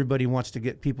and everybody wants to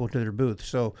get people to their booth.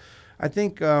 So I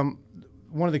think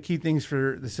one of the key things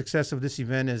for the success of this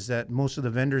event is that most of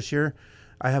the vendors here,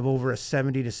 I have over a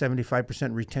 70 to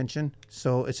 75% retention.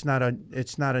 So it's not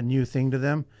a new thing to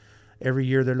them. Every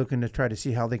year they're looking to try to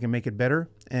see how they can make it better,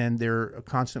 and they're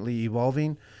constantly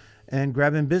evolving and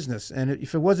grabbing business. And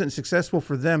if it wasn't successful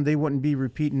for them, they wouldn't be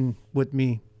repeating with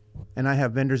me. And I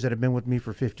have vendors that have been with me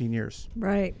for 15 years.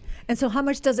 Right. And so how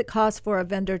much does it cost for a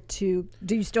vendor do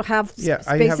you still have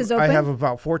spaces open? I have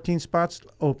about 14 spots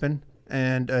open.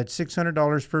 and it's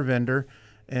 $600 per vendor.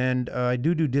 And I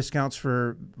do discounts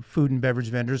for food and beverage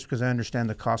vendors because I understand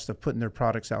the cost of putting their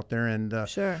products out there and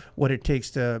what it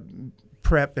takes to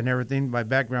prep and everything. My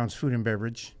background's food and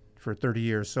beverage for 30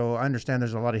 years. So I understand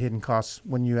there's a lot of hidden costs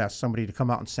when you ask somebody to come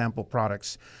out and sample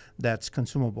products that's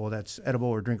consumable, that's edible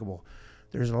or drinkable.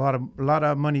 There's a lot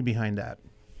of money behind that.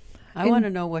 I want to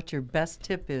know what your best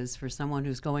tip is for someone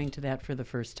who's going to that for the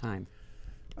first time.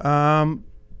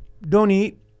 Don't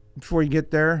eat before you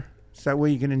get there. So that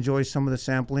way you can enjoy some of the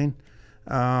sampling.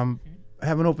 Have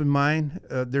an open mind.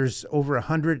 There's over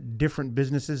 100 different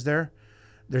businesses there.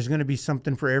 There's going to be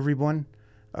something for everyone.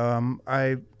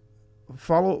 I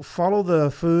follow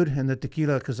the food and the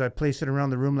tequila because I place it around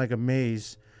the room like a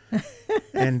maze,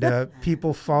 and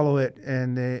people follow it.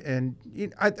 And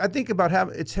I think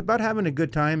it's about having a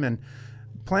good time and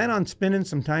plan on spending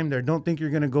some time there. Don't think you're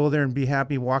going to go there and be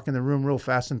happy, walk in the room real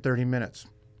fast in 30 minutes.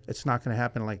 It's not going to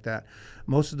happen like that.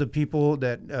 Most of the people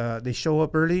that they show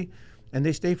up early and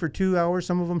they stay for 2 hours.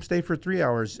 Some of them stay for 3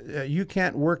 hours. You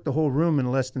can't work the whole room in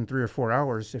less than 3 or 4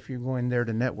 hours if you're going there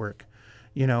to network,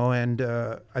 and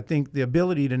I think the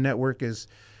ability to network is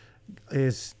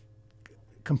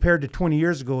compared to 20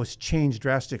 years ago has changed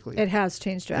drastically. It has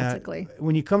changed drastically.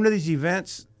 When you come to these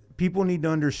events, people need to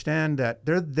understand that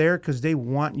they're there because they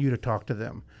want you to talk to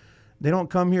them. They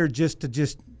don't come here just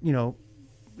to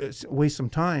waste some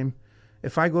time.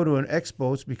 If I go to an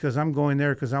expo, it's because I'm going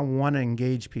there because I want to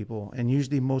engage people. And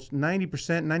usually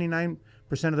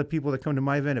 99% of the people that come to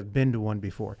my event have been to one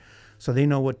before. So they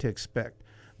know what to expect.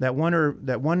 That 1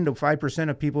 to 5%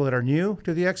 of people that are new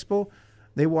to the expo,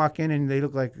 they walk in and they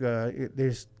look like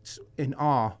they're in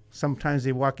awe. Sometimes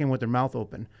they walk in with their mouth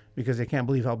open because they can't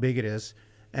believe how big it is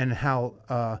and how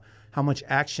much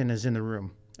action is in the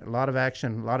room. A lot of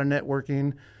action, a lot of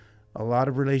networking, a lot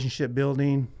of relationship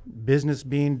building, business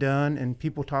being done, and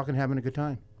people talking, having a good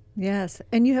time. Yes.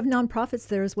 And you have nonprofits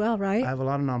there as well, right? I have a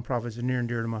lot of nonprofits that are near and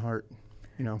dear to my heart.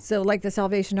 So like the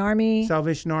Salvation Army?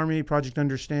 Salvation Army, Project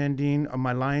Understanding,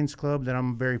 my Lions Club that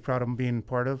I'm very proud of being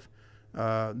part of.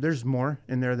 There's more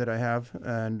in there that I have,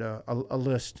 and a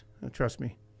list, trust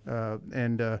me.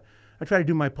 And I try to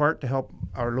do my part to help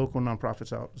our local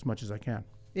nonprofits out as much as I can.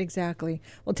 Exactly.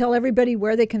 Well, tell everybody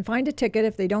where they can find a ticket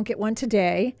if they don't get one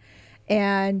today.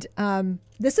 And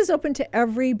this is open to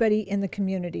everybody in the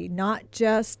community, not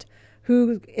just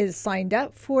who is signed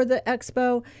up for the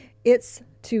expo. It's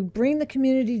to bring the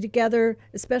community together,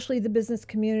 especially the business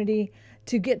community,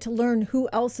 to get to learn who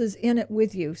else is in it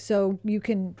with you so you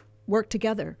can work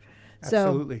together.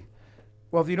 Absolutely.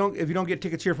 Well, if you don't get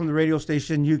tickets here from the radio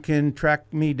station, you can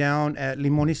track me down at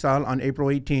Limon y Sal on April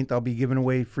 18th. I'll be giving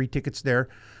away free tickets there.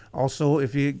 Also,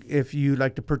 if you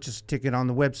like to purchase a ticket on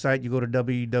the website, you go to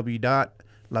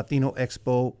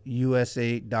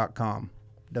www.latinoexpousa.com.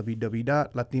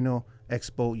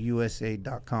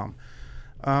 www.latinoexpousa.com.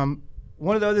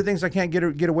 One of the other things I can't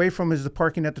get away from is the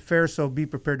parking at the fair, so be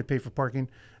prepared to pay for parking.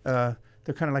 They're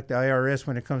kind of like the IRS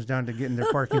when it comes down to getting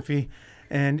their parking fee.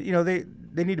 And,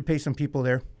 they need to pay some people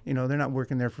there. They're not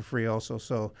working there for free also.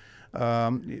 So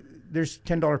there's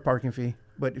 $10 parking fee.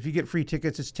 But if you get free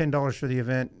tickets, it's $10 for the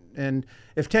event. And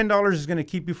if $10 is going to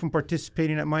keep you from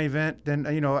participating at my event, then,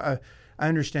 I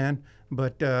understand.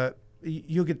 But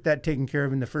you'll get that taken care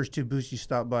of in the first 2 booths you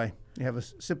stop by. You have a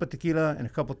sip of tequila and a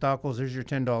couple tacos. There's your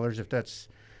 $10. If that's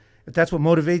what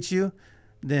motivates you,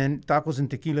 then tacos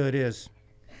and tequila it is.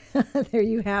 There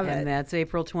you have it. And that's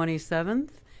April 27th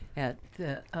at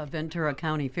the Ventura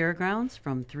County Fairgrounds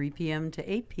from 3 p.m.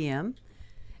 to 8 p.m.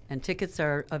 And tickets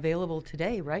are available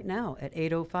today, right now, at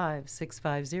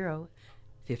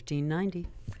 805-650-1590.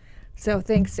 So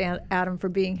thanks, Adam, for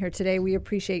being here today. We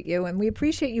appreciate you, and we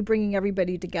appreciate you bringing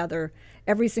everybody together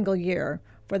every single year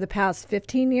for the past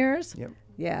 15 years. Yep.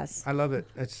 Yes. I love it.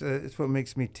 It's what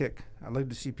makes me tick. I love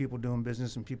to see people doing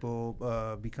business and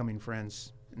people becoming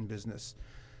friends in business.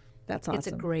 That's awesome. It's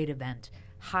a great event.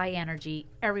 High energy.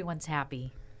 Everyone's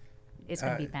happy. It's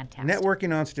going to be fantastic.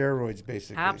 Networking on steroids,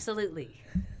 basically. Absolutely.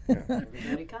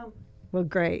 Everybody come. Well,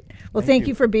 great. Well, thank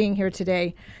you for being here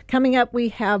today. Coming up, we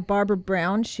have Barbara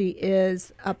Brown. She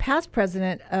is a past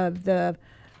president of the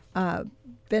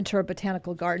Ventura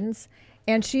Botanical Gardens,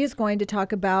 and she is going to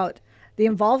talk about the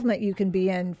involvement you can be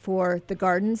in for the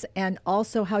gardens and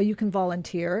also how you can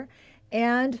volunteer.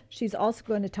 And she's also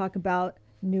going to talk about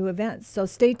new events. So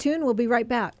stay tuned. We'll be right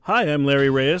back. Hi, I'm Larry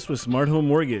Reyes with Smart Home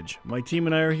Mortgage. My team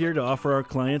and I are here to offer our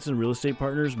clients and real estate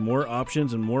partners more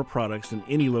options and more products than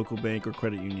any local bank or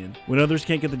credit union. When others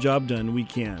can't get the job done, we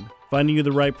can. Finding you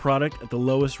the right product at the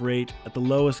lowest rate, at the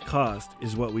lowest cost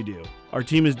is what we do. Our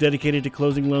team is dedicated to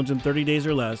closing loans in 30 days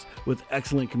or less with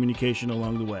excellent communication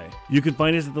along the way. You can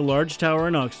find us at the Large Tower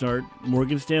in Oxnard,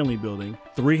 Morgan Stanley Building,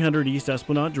 300 East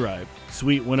Esplanade Drive,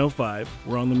 Suite 105.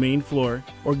 We're on the main floor.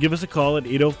 Or give us a call at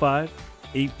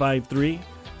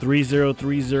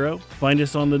 805-853-3030. Find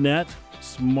us on the net,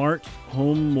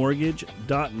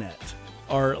 smarthomemortgage.net.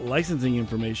 Our licensing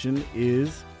information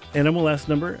is NMLS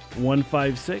number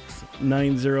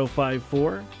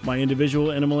 1569054. My individual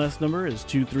NMLS number is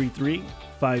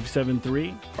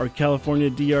 233573. Our California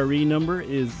DRE number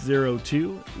is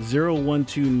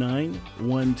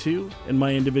 02012912, and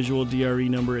my individual DRE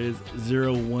number is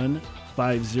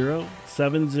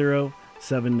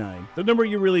 01507079. The number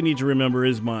you really need to remember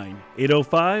is mine,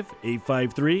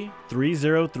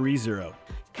 805-853-3030.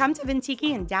 Come to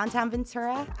Ventiki in downtown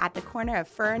Ventura at the corner of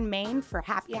Fur and Main for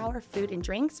happy hour food and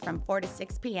drinks from 4 to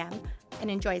 6 p.m.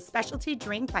 and enjoy a specialty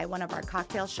drink by one of our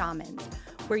cocktail shamans,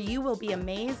 where you will be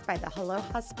amazed by the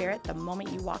aloha spirit the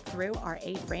moment you walk through our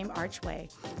A-frame archway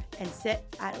and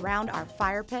sit around our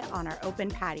fire pit on our open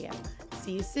patio.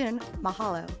 See you soon.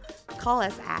 Mahalo. Call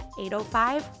us at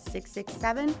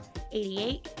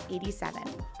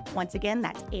 805-667-8887. Once again,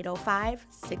 that's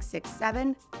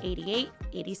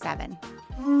 805-667-8887.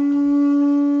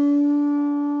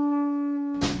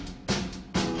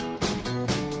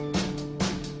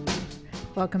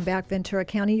 Welcome back, Ventura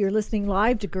County. You're listening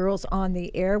live to Girls on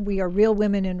the Air. We are Real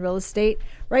Women in Real Estate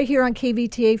right here on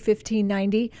KVTA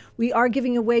 1590. We are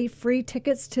giving away free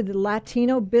tickets to the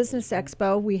Latino Business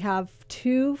Expo. We have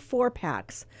 2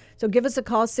 4-packs. So give us a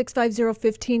call,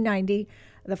 650-1590.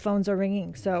 The phones are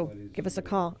ringing, so give us a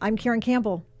call. I'm Karen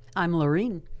Campbell. I'm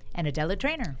Lorine. And Adela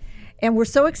Trainor. And we're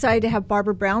so excited to have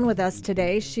Barbara Brown with us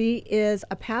today. She is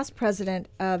a past president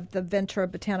of the Ventura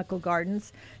Botanical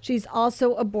Gardens. She's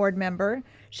also a board member.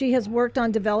 She has worked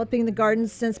on developing the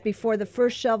gardens since before the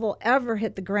first shovel ever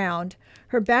hit the ground.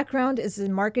 Her background is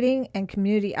in marketing and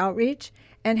community outreach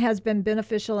and has been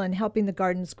beneficial in helping the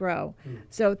gardens grow.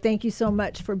 So thank you so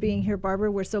much for being here,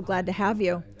 Barbara. We're so glad to have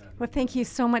you. Well, thank you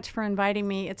so much for inviting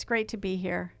me. It's great to be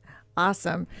here.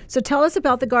 Awesome. So tell us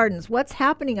about the gardens. What's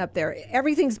happening up there?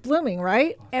 Everything's blooming,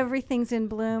 right? Everything's in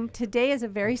bloom. Today is a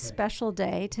very special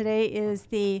day. Today is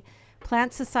the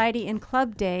Plant Society and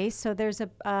Club Day. So there's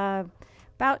about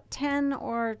 10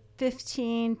 or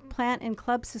 15 plant and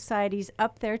club societies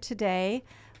up there today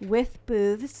with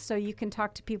booths. So you can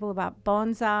talk to people about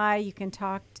bonsai. You can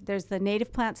talk, there's the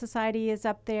Native Plant Society is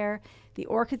up there, the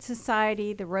Orchid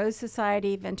Society, the Rose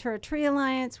Society, Ventura Tree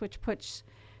Alliance, which puts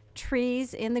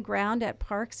trees in the ground at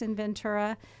parks in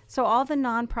Ventura. So all the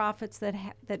nonprofits that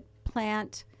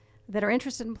plant, that are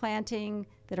interested in planting,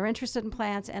 that are interested in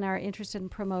plants, and are interested in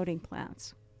promoting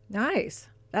plants. Nice.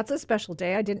 That's a special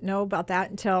day. I didn't know about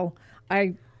that until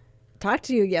I talked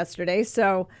to you yesterday.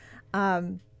 So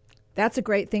that's a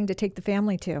great thing to take the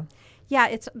family to.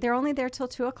 Yeah, they're only there till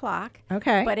 2 o'clock.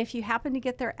 Okay. But if you happen to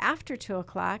get there after 2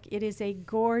 o'clock, it is a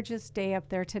gorgeous day up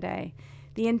there today.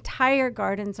 The entire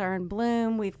gardens are in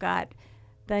bloom. We've got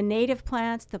the native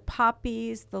plants, the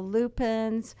poppies, the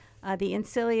lupins, the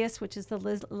incilius, which is the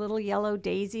little yellow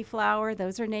daisy flower.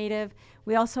 Those are native.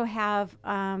 We also have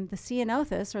the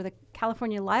ceanothus, or the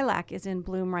California lilac, is in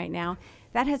bloom right now.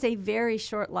 That has a very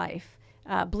short life,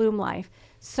 bloom life.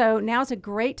 So now's a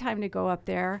great time to go up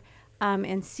there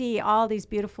and see all these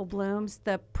beautiful blooms.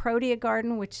 The Protea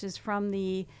garden, which is from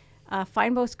the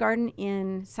Fynbos garden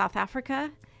in South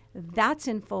Africa, that's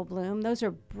in full bloom. Those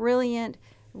are brilliant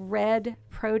red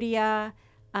protea.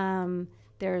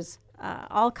 There's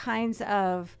all kinds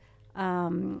of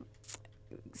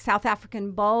South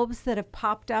African bulbs that have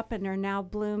popped up and are now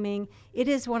blooming. It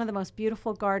is one of the most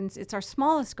beautiful gardens. It's our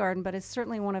smallest garden, but it's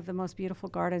certainly one of the most beautiful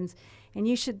gardens. And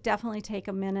you should definitely take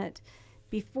a minute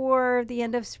before the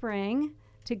end of spring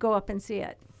to go up and see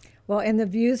it. Well, and the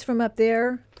views from up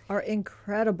there are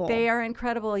incredible. They are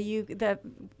incredible.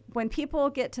 When people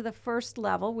get to the first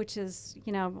level, which is,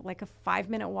 like a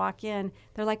 5-minute walk in,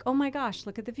 they're like, oh my gosh,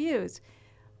 look at the views.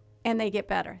 And they get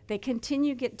better. They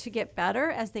continue to get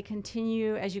better as you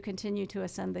continue to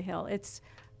ascend the hill. It's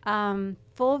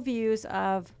full views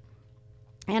of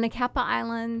Anacapa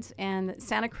Island and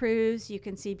Santa Cruz. You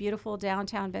can see beautiful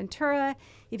downtown Ventura.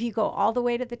 If you go all the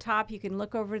way to the top, you can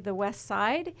look over to the west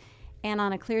side. And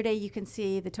on a clear day, you can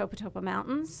see the Topa Topa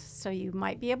Mountains. So you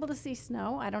might be able to see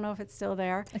snow. I don't know if it's still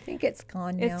there. I think it's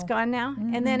gone now. It's gone now.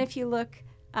 Mm-hmm. And then if you look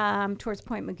towards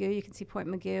Point Magoo, you can see Point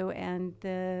Magoo and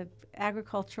the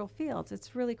agricultural fields.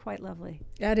 It's really quite lovely.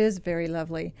 That is very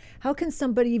lovely. How can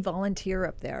somebody volunteer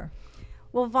up there?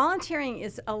 Well, volunteering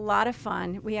is a lot of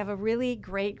fun. We have a really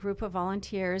great group of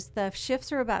volunteers. The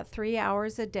shifts are about 3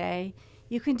 hours a day.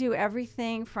 You can do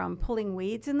everything from pulling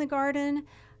weeds in the garden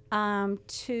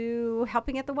to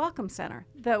helping at the Welcome Center.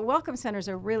 The Welcome Center is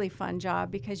a really fun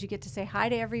job because you get to say hi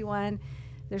to everyone.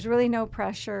 There's really no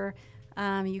pressure.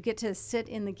 You get to sit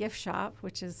in the gift shop,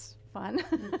 which is fun.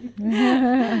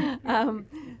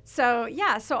 So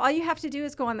all you have to do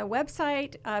is go on the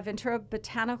website,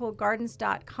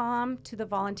 VenturaBotanicalGardens.com, to the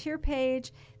volunteer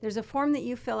page. There's a form that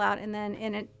you fill out, and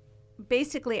it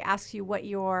basically asks you what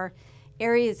your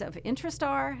areas of interest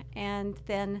are, and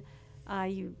then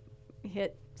you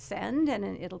hit send, and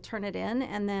it'll turn it in,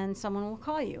 and then someone will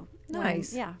call you.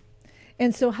 Nice. Yeah.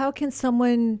 And so how can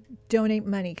someone donate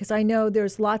money? Because I know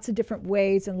there's lots of different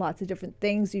ways and lots of different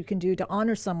things you can do to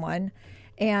honor someone.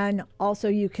 And also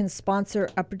you can sponsor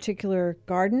a particular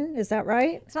garden. Is that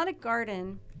right? It's not a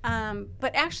garden,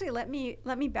 but actually let me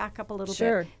back up a little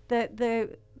Sure. bit.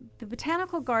 The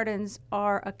Botanical Gardens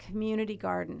are a community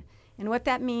garden. And what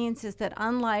that means is that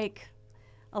unlike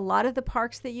a lot of the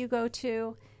parks that you go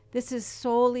to, this is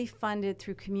solely funded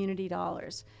through community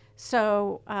dollars.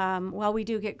 So while we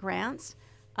do get grants,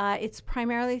 it's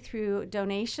primarily through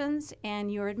donations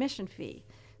and your admission fee.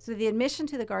 So the admission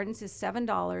to the gardens is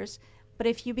 $7, but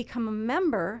if you become a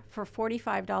member for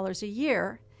 $45 a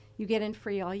year, you get in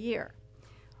free all year.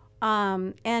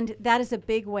 And that is a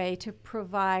big way to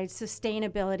provide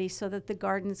sustainability so that the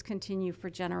gardens continue for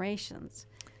generations.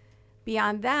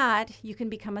 Beyond that, you can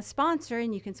become a sponsor,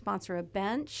 and you can sponsor a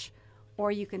bench,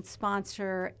 or you can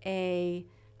sponsor a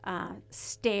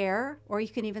stair, or you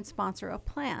can even sponsor a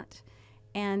plant.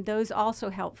 And those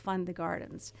also help fund the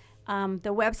gardens.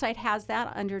 The website has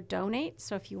that under donate.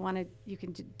 So if you want to, you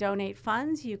can donate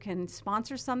funds, you can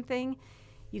sponsor something,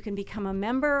 you can become a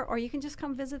member, or you can just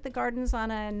come visit the gardens on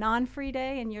a non-free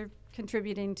day, and you're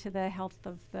contributing to the health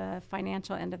of the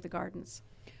financial end of the gardens.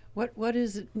 What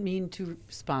does it mean to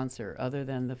sponsor other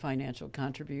than the financial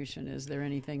contribution? Is there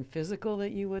anything physical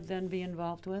that you would then be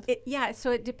involved with?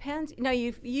 So it depends. No,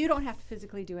 you don't have to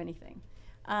physically do anything.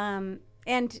 And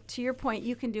to your point,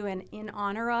 you can do an in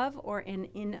honor of or an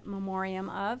in memoriam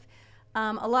of.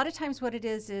 A lot of times what it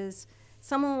is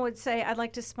someone would say, I'd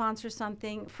like to sponsor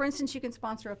something. For instance, you can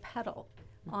sponsor a pedal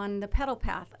on the pedal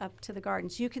path up to the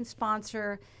gardens. You can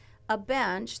sponsor a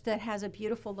bench that has a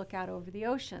beautiful lookout over the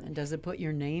ocean. And does it put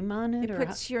your name on it? It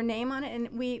puts your name on it. And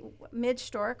Midge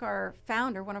Stork, our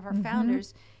founder, one of our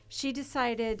founders, she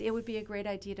decided it would be a great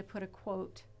idea to put a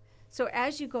quote. So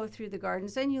as you go through the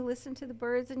gardens and you listen to the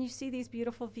birds and you see these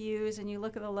beautiful views and you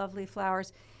look at the lovely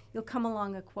flowers, you'll come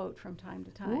along a quote from time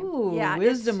to time. Ooh,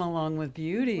 wisdom along with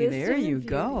beauty. There you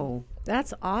go.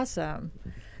 That's awesome.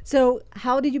 So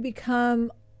how did you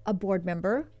become a board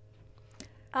member?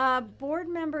 Board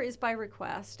member is by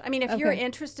request. I mean, if you're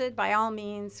interested, by all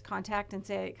means, contact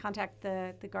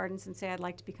the gardens and say, I'd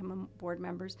like to become a board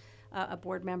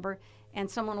member, and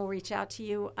someone will reach out to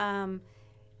you.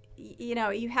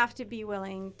 You have to be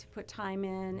willing to put time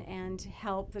in and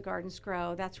help the gardens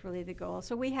grow. That's really the goal.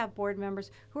 So we have board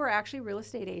members who are actually real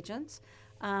estate agents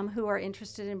who are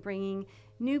interested in bringing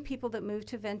new people that move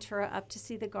to Ventura up to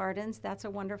see the gardens. That's a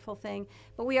wonderful thing.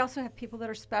 But we also have people that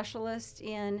are specialists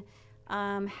in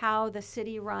how the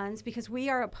city runs, because we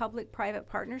are a public-private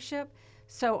partnership.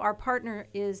 So our partner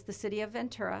is the city of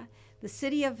Ventura. The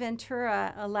city of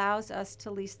Ventura allows us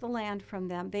to lease the land from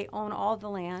them. They own all the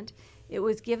land. It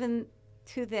was given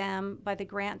to them by the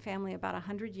Grant family about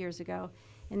 100 years ago,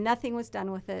 and nothing was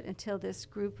done with it until this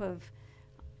group of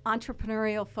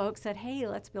entrepreneurial folks said, hey,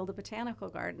 let's build a botanical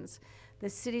gardens. The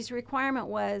city's requirement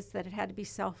was that it had to be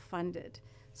self-funded.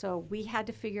 So we had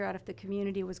to figure out if the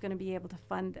community was going to be able to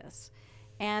fund this.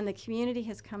 And the community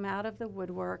has come out of the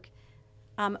woodwork.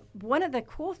 One of the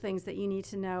cool things that you need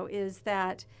to know is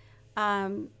that,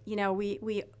 we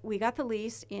got the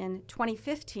lease in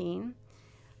 2015.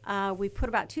 We put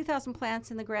about 2,000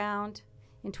 plants in the ground.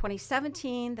 In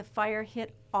 2017, the fire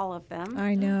hit all of them.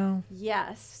 I know.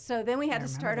 Yes. So then we had to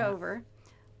start over.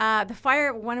 The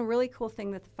fire, one really cool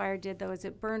thing that the fire did, though, is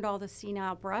it burned all the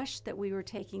senile brush that we were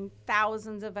taking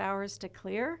thousands of hours to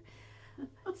clear.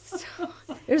 So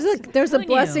there's a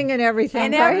blessing in everything.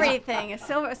 And right? everything.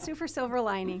 A super silver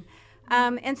lining.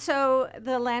 And so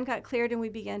the land got cleared, and we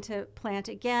began to plant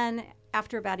again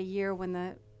after about a year when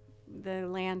the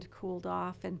land cooled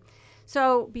off. And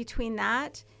so between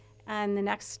that and the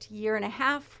next year and a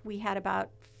half, we had about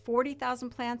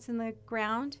 40,000 plants in the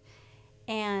ground.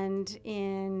 And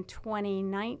in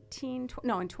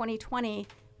 2020,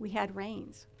 we had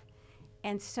rains.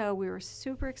 And so we were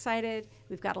super excited.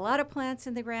 We've got a lot of plants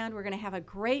in the ground. We're going to have a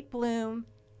great bloom,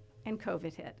 and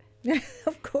COVID hit.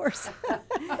 Of course.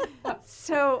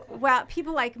 So, well,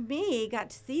 people like me got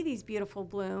to see these beautiful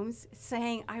blooms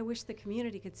saying, I wish the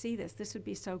community could see this. This would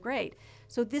be so great.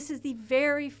 So this is the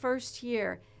very first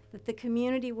year that the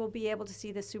community will be able to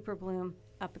see the super bloom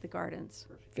up at the gardens.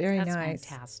 Very That's nice.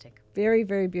 fantastic. Very,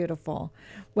 very beautiful.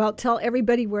 Well, tell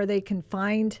everybody where they can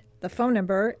find the phone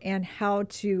number and how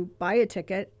to buy a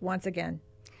ticket once again.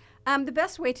 The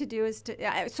best way to do is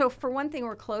to, so for one thing,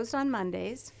 we're closed on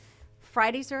Mondays.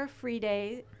 Fridays are a free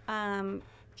day.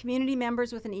 Community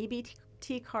members with an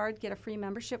EBT card get a free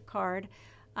membership card.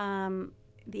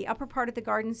 The upper part of the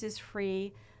gardens is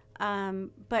free.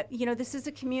 But, this is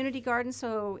a community garden,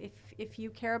 so if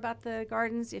you care about the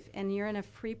gardens and you're in a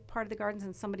free part of the gardens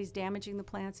and somebody's damaging the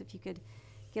plants, if you could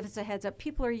give us a heads up.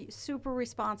 People are super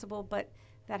responsible, but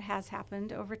that has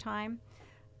happened over time.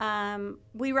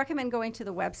 We recommend going to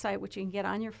the website, which you can get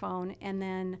on your phone, and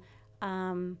then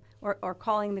or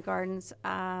calling the gardens.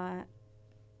 I'm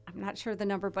not sure the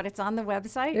number, but it's on the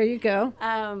website. There you go.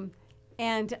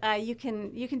 And you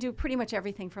can do pretty much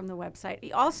everything from the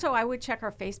website. Also, I would check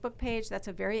our Facebook page. That's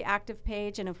a very active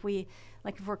page. And if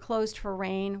we're closed for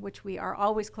rain, which we are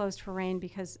always closed for rain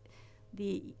because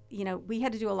we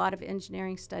had to do a lot of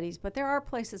engineering studies, but there are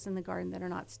places in the garden that are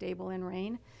not stable in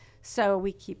rain. So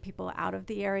we keep people out of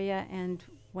the area, and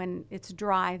when it's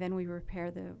dry, then we repair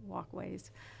the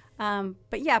walkways.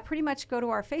 But yeah, pretty much go to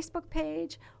our Facebook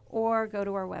page or go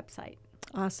to our website.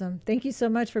 Awesome. Thank you so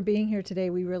much for being here today.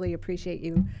 We really appreciate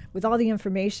you with all the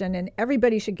information, and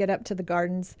everybody should get up to the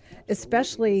gardens,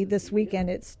 especially this weekend.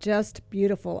 It's just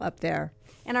beautiful up there.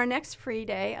 And our next free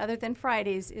day, other than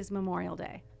Fridays, is Memorial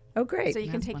Day. Oh, great. So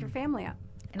you can take your family up.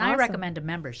 And I recommend a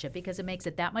membership because it makes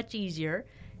it that much easier.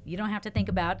 You don't have to think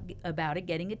about it,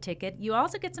 getting a ticket. You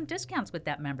also get some discounts with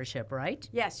that membership, right?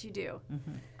 Yes, you do.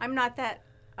 Mm-hmm. I'm not that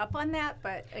up on that,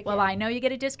 but again. Well, I know you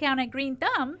get a discount at Green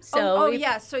Thumb. So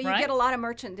so you get a lot of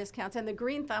merchant discounts, and the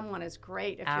Green Thumb one is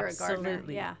great if you're a gardener.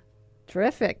 Yeah.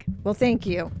 Terrific. Well, thank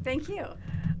you. Thank you.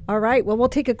 All right. Well, we'll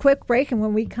take a quick break, and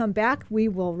when we come back, we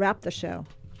will wrap the show.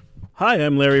 Hi,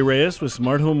 I'm Larry Reyes with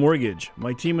Smart Home Mortgage.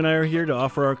 My team and I are here to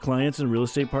offer our clients and real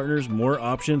estate partners more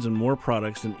options and more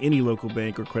products than any local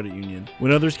bank or credit union.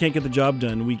 When others can't get the job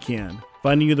done, we can.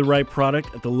 Finding you the right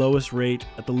product at the lowest rate,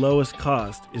 at the lowest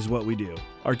cost is what we do.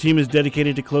 Our team is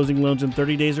dedicated to closing loans in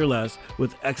 30 days or less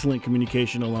with excellent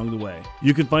communication along the way.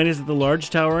 You can find us at the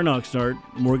large tower in Oxnard,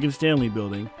 Morgan Stanley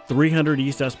Building, 300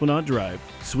 East Esplanade Drive,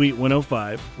 Suite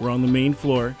 105. We're on the main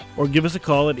floor. Or give us a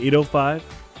call at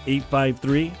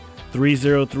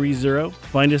 805-853-3030.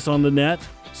 Find us on the net,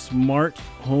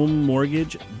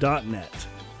 smarthomemortgage.net.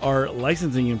 Our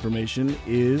licensing information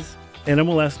is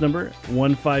NMLS number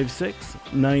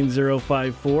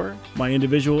 1569054. My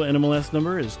individual NMLS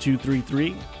number is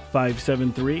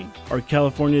 233573. Our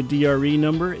California DRE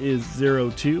number is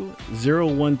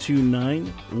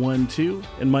 02012912,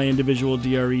 and my individual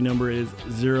DRE number is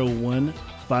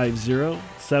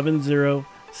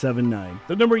 01507079.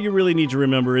 The number you really need to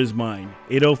remember is mine,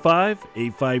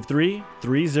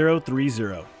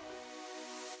 805-853-3030.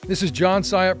 This is John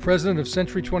Syatt, president of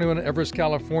Century 21 Everest,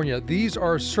 California. These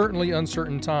are certainly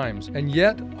uncertain times, and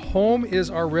yet home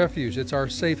is our refuge. It's our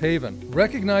safe haven.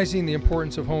 Recognizing the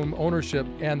importance of home ownership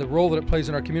and the role that it plays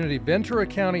in our community, Ventura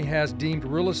County has deemed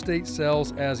real estate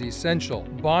sales as essential.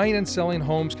 Buying and selling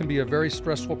homes can be a very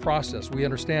stressful process. We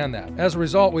understand that. As a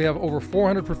result, we have over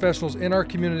 400 professionals in our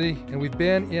community, and we've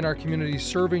been in our community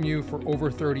serving you for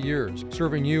over 30 years,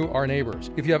 serving you, our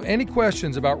neighbors. If you have any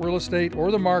questions about real estate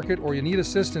or the market, or you need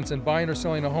assistance in buying or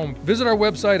selling a home, visit our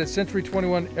website at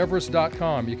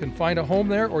century21everest.com. You can find a home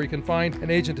there, or you can find an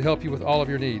agent to help you with all of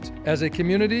your needs. As a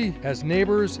community, as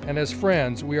neighbors, and as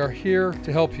friends, we are here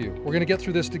to help you. We're going to get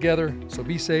through this together, so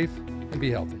be safe and be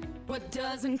healthy. What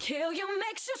doesn't kill you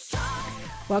makes you strong.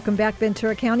 Welcome back,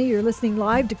 Ventura County. You're listening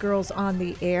live to Girls on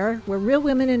the Air. We're Real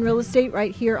Women in Real Estate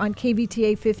right here on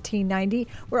KVTA 1590.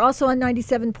 We're also on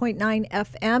 97.9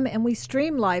 FM, and we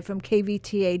stream live from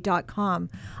kvta.com.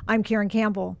 I'm Karen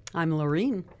Campbell. I'm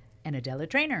Lorine. And Adela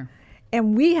Trainor.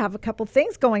 And we have a couple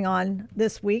things going on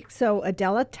this week. So,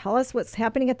 Adela, tell us what's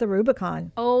happening at the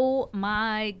Rubicon. Oh,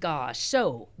 my gosh.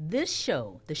 So, this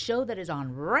show, the show that is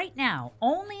on right now,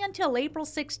 only until April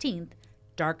 16th,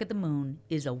 Dark of the Moon,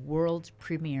 is a world's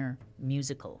premiere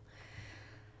musical.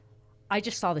 I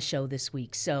just saw the show this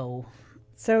week, so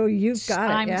you've got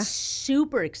it, I'm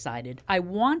super excited. I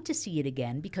want to see it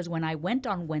again because when I went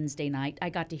on Wednesday night, I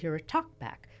got to hear a talk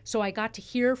back. So I got to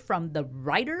hear from the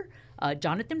writer,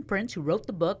 Jonathan Prince, who wrote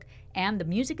the book, and the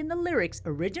music and the lyrics,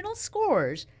 original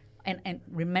scores, and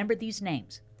remember these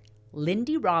names: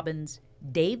 Lindy Robbins,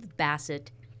 Dave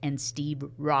Bassett, and Steve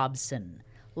Robson.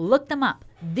 Look them up.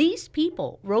 These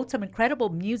people wrote some incredible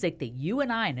music that you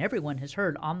and I and everyone has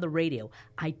heard on the radio.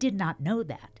 I did not know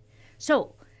that.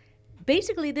 So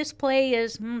basically this play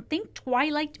is, think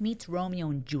Twilight meets Romeo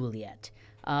and Juliet,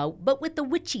 but with the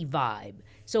witchy vibe.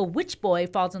 So a witch boy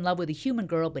falls in love with a human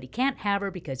girl, but he can't have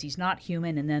her because he's not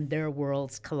human, and then their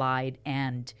worlds collide,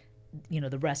 and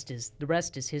the rest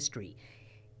is history.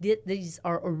 These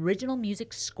are original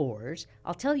music scores.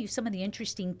 I'll tell you some of the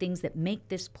interesting things that make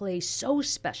this play so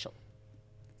special.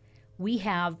 We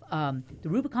have the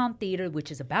Rubicon Theater,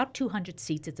 which is about 200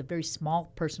 seats. It's a very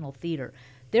small personal theater.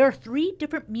 There are 3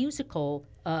 different musical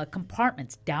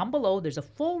compartments. Down below, there's a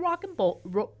full rock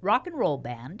and roll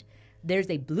band. There's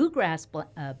a bluegrass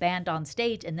band on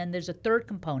stage, and then there's a third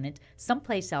component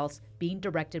someplace else being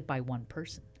directed by one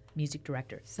person, music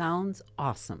director. Sounds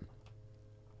awesome.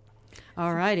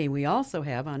 All righty. We also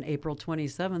have on April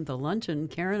 27th a luncheon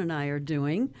Karen and I are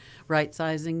doing,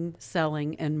 right-sizing,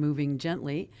 selling, and moving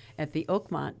gently at the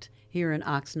Oakmont here in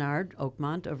Oxnard,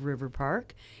 Oakmont of River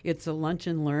Park. It's a lunch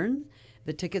and learn.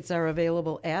 The tickets are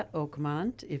available at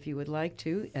Oakmont if you would like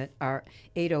to at our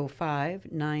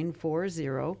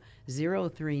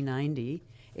 805-940-0390.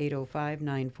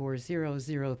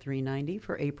 805-940-0390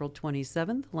 for April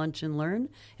 27th, Lunch and Learn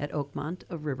at Oakmont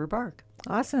of River Park.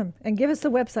 Awesome. And give us the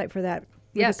website for that.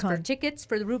 Yes, Rubicon. for tickets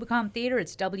for the Rubicon Theater,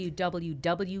 it's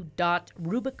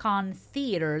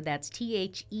www.rubicontheater, that's THEATRE.org.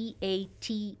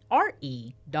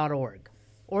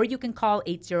 Or you can call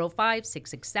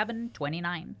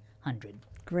 805-667-2900.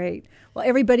 Great. Well,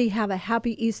 everybody have a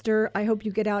happy Easter. I hope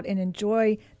you get out and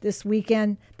enjoy this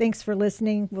weekend. Thanks for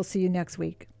listening. We'll see you next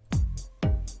week.